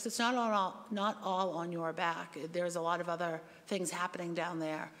partnership, because it's not all on your back. There's a lot of other things happening down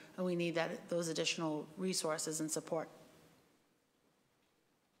there, and we need those additional resources and support.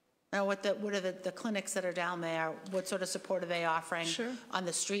 Now, what are the clinics that are down there? What sort of support are they offering on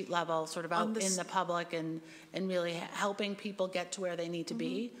the street level, sort of out in the public, and really helping people get to where they need to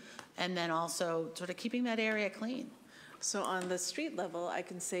be, and then also sort of keeping that area clean? So on the street level, I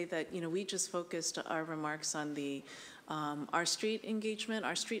can say that, we just focused our remarks on our street engagement,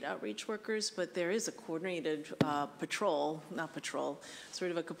 our street outreach workers, but there is a coordinated sort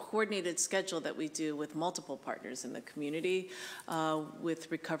of a coordinated schedule that we do with multiple partners in the community with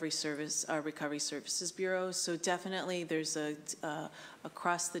our Recovery Services Bureau. So definitely there's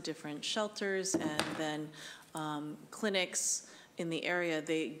across the different shelters and then clinics in the area,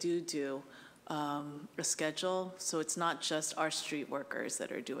 they do a schedule, so it's not just our street workers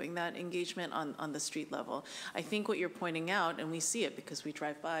that are doing that engagement on the street level. I think what you're pointing out, and we see it because we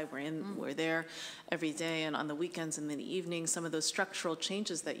drive by, we're there every day, and on the weekends and in the evenings, some of those structural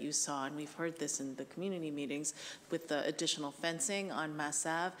changes that you saw, and we've heard this in the community meetings, with the additional fencing on Mass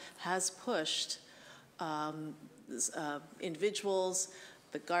Ave, has pushed individuals,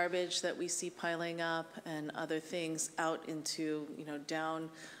 the garbage that we see piling up, and other things out into, down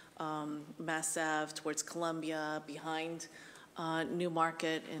Mass Ave, towards Columbia, behind New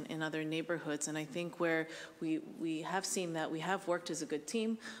Market and in other neighborhoods. And I think where we have seen that, we have worked as a good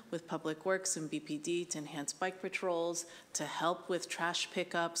team with Public Works and BPD to enhance bike patrols, to help with trash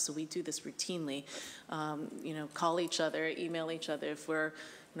pickup. So we do this routinely, call each other, email each other if we're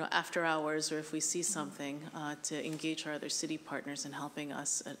after hours or if we see something to engage our other city partners in helping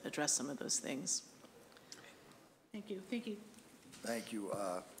us address some of those things. Thank you. Thank you. Thank you.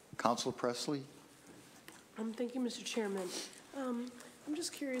 Councilor Presley? Thank you, Mr. Chairman. I'm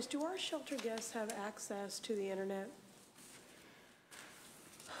just curious, do our shelter guests have access to the internet?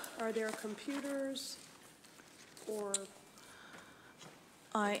 Are there computers or?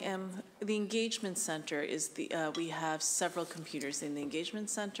 I am the engagement center is we have several computers in the engagement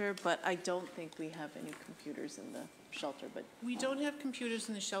center, but I don't think we have any computers in the shelter, but. We don't have computers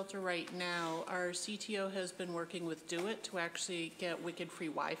in the shelter right now. Our CTO has been working with DoIT to actually get wicked-free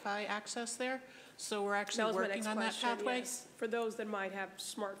Wi-Fi access there. So we're actually working on that pathway. Yes. For those that might have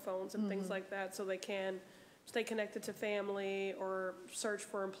smartphones and things like that, so they can stay connected to family or search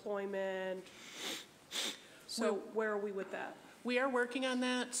for employment. So where are we with that? We are working on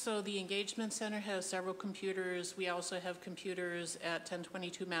that. So the Engagement Center has several computers. We also have computers at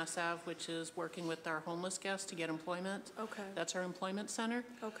 1022 Mass Ave, which is working with our homeless guests to get employment. Okay. That's our employment center.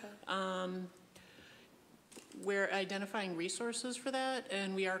 Okay. We're identifying resources for that,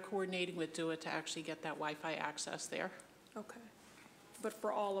 and we are coordinating with DoIT to actually get that Wi-Fi access there. Okay. But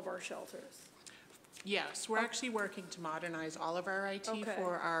for all of our shelters? Yes, we're actually working to modernize all of our IT Okay.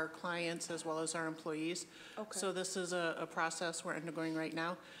 for our clients as well as our employees. Okay. So this is a process we're undergoing right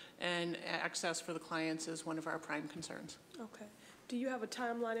now, and access for the clients is one of our prime concerns. Okay. Do you have a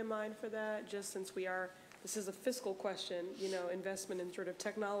timeline in mind for that, just since this is a fiscal question, investment in sort of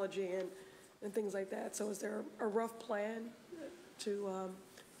technology and things like that. So is there a rough plan to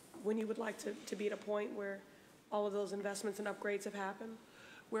when you would like to be at a point where all of those investments and upgrades have happened?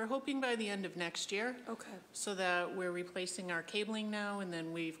 We're hoping by the end of next year. Okay. So that we're replacing our cabling now, and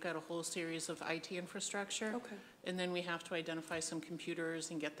then we've got a whole series of IT infrastructure. Okay. And then we have to identify some computers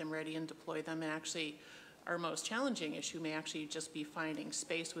and get them ready and deploy them. And actually, our most challenging issue may actually just be finding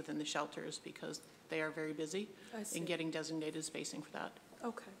space within the shelters because they are very busy in getting designated spacing for that.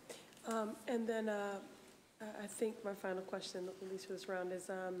 Okay. And then I think my final question, at least for this round, is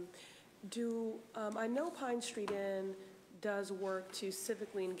I know Pine Street Inn does work to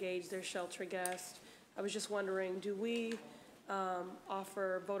civically engage their shelter guests. I was just wondering, do we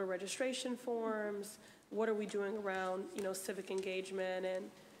offer voter registration forms? What are we doing around, civic engagement and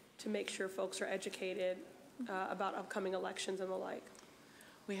to make sure folks are educated about upcoming elections and the like?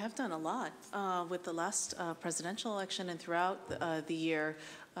 We have done a lot with the last presidential election and throughout the year.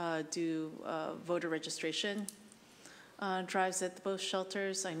 Do voter registration drives at both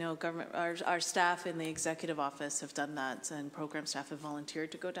shelters. I know our staff in the executive office have done that, and program staff have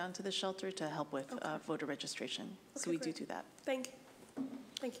volunteered to go down to the shelter to help with voter registration. So we do that. Thank you.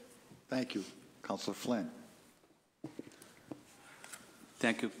 Thank you. Thank you. Councilor Flynn.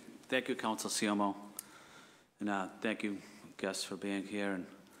 Thank you. Thank you, Council Siomo. And thank you, guests, for being here. And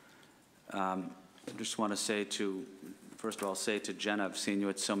I just want to first of all, say to Jen, I've seen you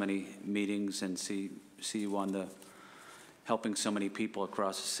at so many meetings and see you on helping so many people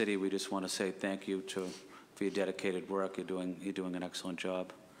across the city. We just want to say thank you for your dedicated work. You're doing an excellent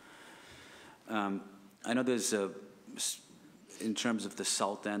job. I know in terms of the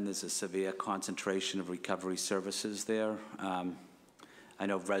South End, there's a severe concentration of recovery services there. I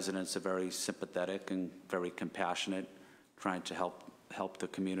know residents are very sympathetic and very compassionate, trying to help the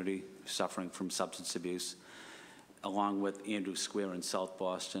community suffering from substance abuse. Along with Andrew Square in South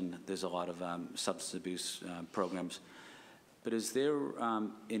Boston, there's a lot of substance abuse programs. But is there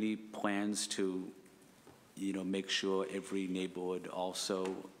any plans to, make sure every neighborhood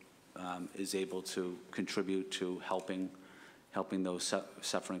also is able to contribute to helping those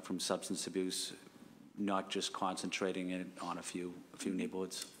suffering from substance abuse, not just concentrating it on a few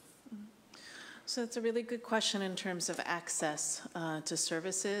neighborhoods? So it's a really good question in terms of access to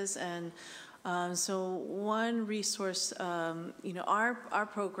services. And so one resource, our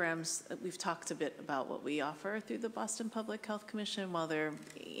programs, we've talked a bit about what we offer through the Boston Public Health Commission. While they're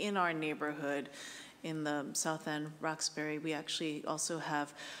in our neighborhood in the South End, Roxbury, we actually also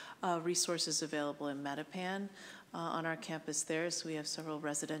have resources available in Mattapan on our campus there. So we have several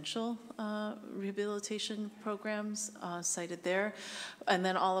residential rehabilitation programs cited there. And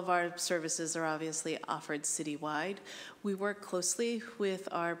then all of our services are obviously offered citywide. We work closely with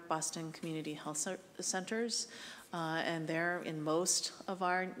our Boston Community Health Centers, and they're in most of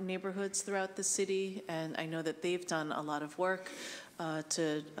our neighborhoods throughout the city. And I know that they've done a lot of work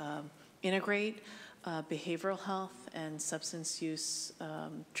to integrate behavioral health and substance use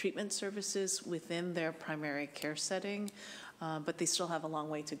treatment services within their primary care setting, but they still have a long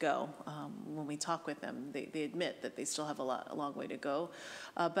way to go. When we talk with them, they admit that they still have a long way to go.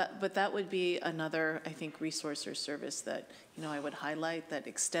 But that would be another, I think, resource or service that I would highlight that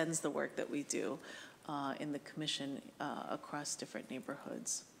extends the work that we do in the commission across different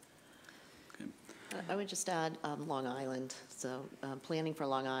neighborhoods. I would just add Long Island. So planning for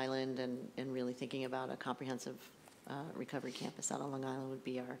Long Island and really thinking about a comprehensive recovery campus out on Long Island would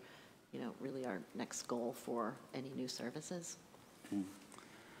be our, really our next goal for any new services.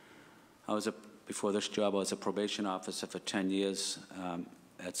 Before this job, I was a probation officer for 10 years.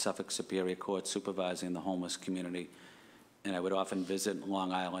 at Suffolk Superior Court supervising the homeless community, and I would often visit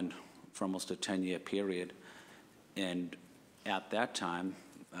Long Island for almost a 10-year period. And at that time,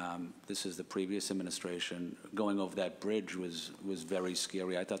 this is the previous administration, going over that bridge was very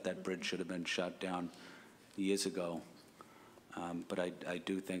scary. I thought that bridge should have been shut down years ago. But I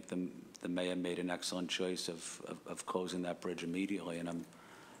do think the mayor made an excellent choice of closing that bridge immediately, and I'm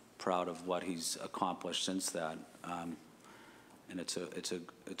proud of what he's accomplished since that. And it's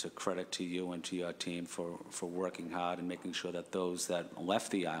a credit to you and to your team for working hard and making sure that those that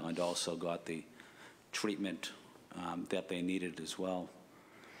left the island also got the treatment that they needed as well.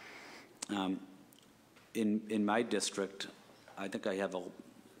 In my district, I think I have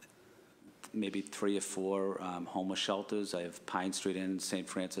maybe 3 or 4 homeless shelters. I have Pine Street Inn, St.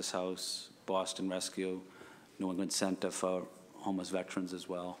 Francis House, Boston Rescue, New England Center for Homeless Veterans as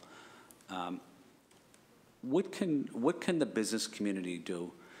well. What can the business community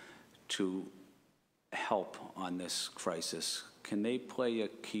do to help on this crisis? Can they play a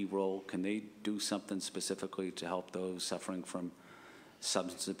key role? Can they do something specifically to help those suffering from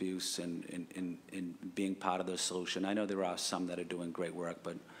substance abuse and being part of the solution? I know there are some that are doing great work,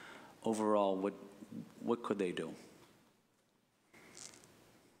 but overall, what could they do?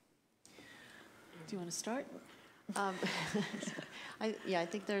 Do you want to start? I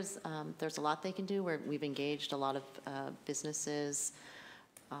think there's a lot they can do. We've engaged a lot of businesses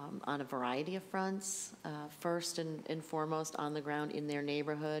on a variety of fronts. First and foremost, on the ground in their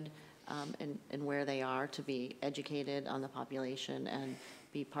neighborhood and where they are, to be educated on the population and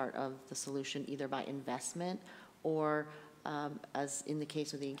be part of the solution, either by investment or, as in the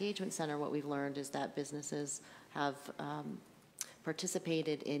case of the Engagement Center, what we've learned is that businesses have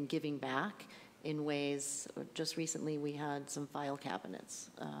participated in giving back in ways. Just recently we had some file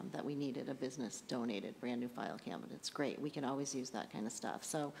cabinets that we needed. A business donated brand new file cabinets. Great, we can always use that kind of stuff.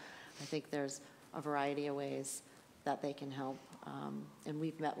 So I think there's a variety of ways that they can help. And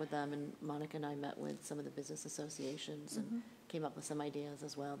we've met with them, and Monica and I met with some of the business associations and came up with some ideas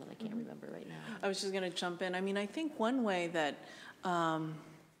as well that I can't remember right now. I was just going to jump in. I mean, I think one way that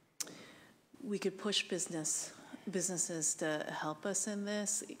we could push businesses to help us in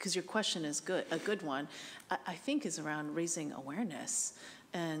this, because your question is a good one, I think is around raising awareness.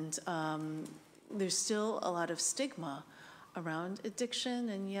 And there's still a lot of stigma around addiction,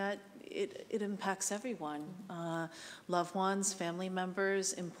 and yet it impacts everyone, loved ones, family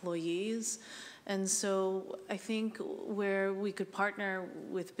members, employees. And so I think where we could partner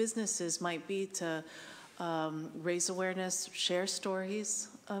with businesses might be to raise awareness, share stories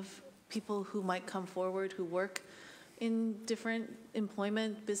of people who might come forward who work in different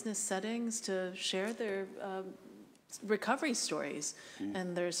employment business settings, to share their recovery stories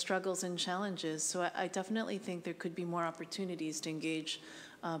and their struggles and challenges. So I definitely think there could be more opportunities to engage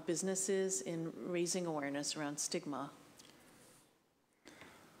businesses in raising awareness around stigma.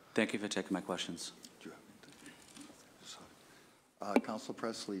 Thank you for taking my questions. Council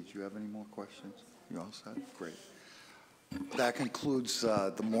Presley, do you have any more questions? You all set? Great. That concludes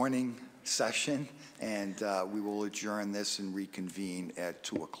the morning session, and we will adjourn this and reconvene at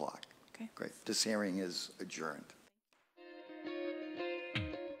 2 o'clock. Okay. Great. This hearing is adjourned.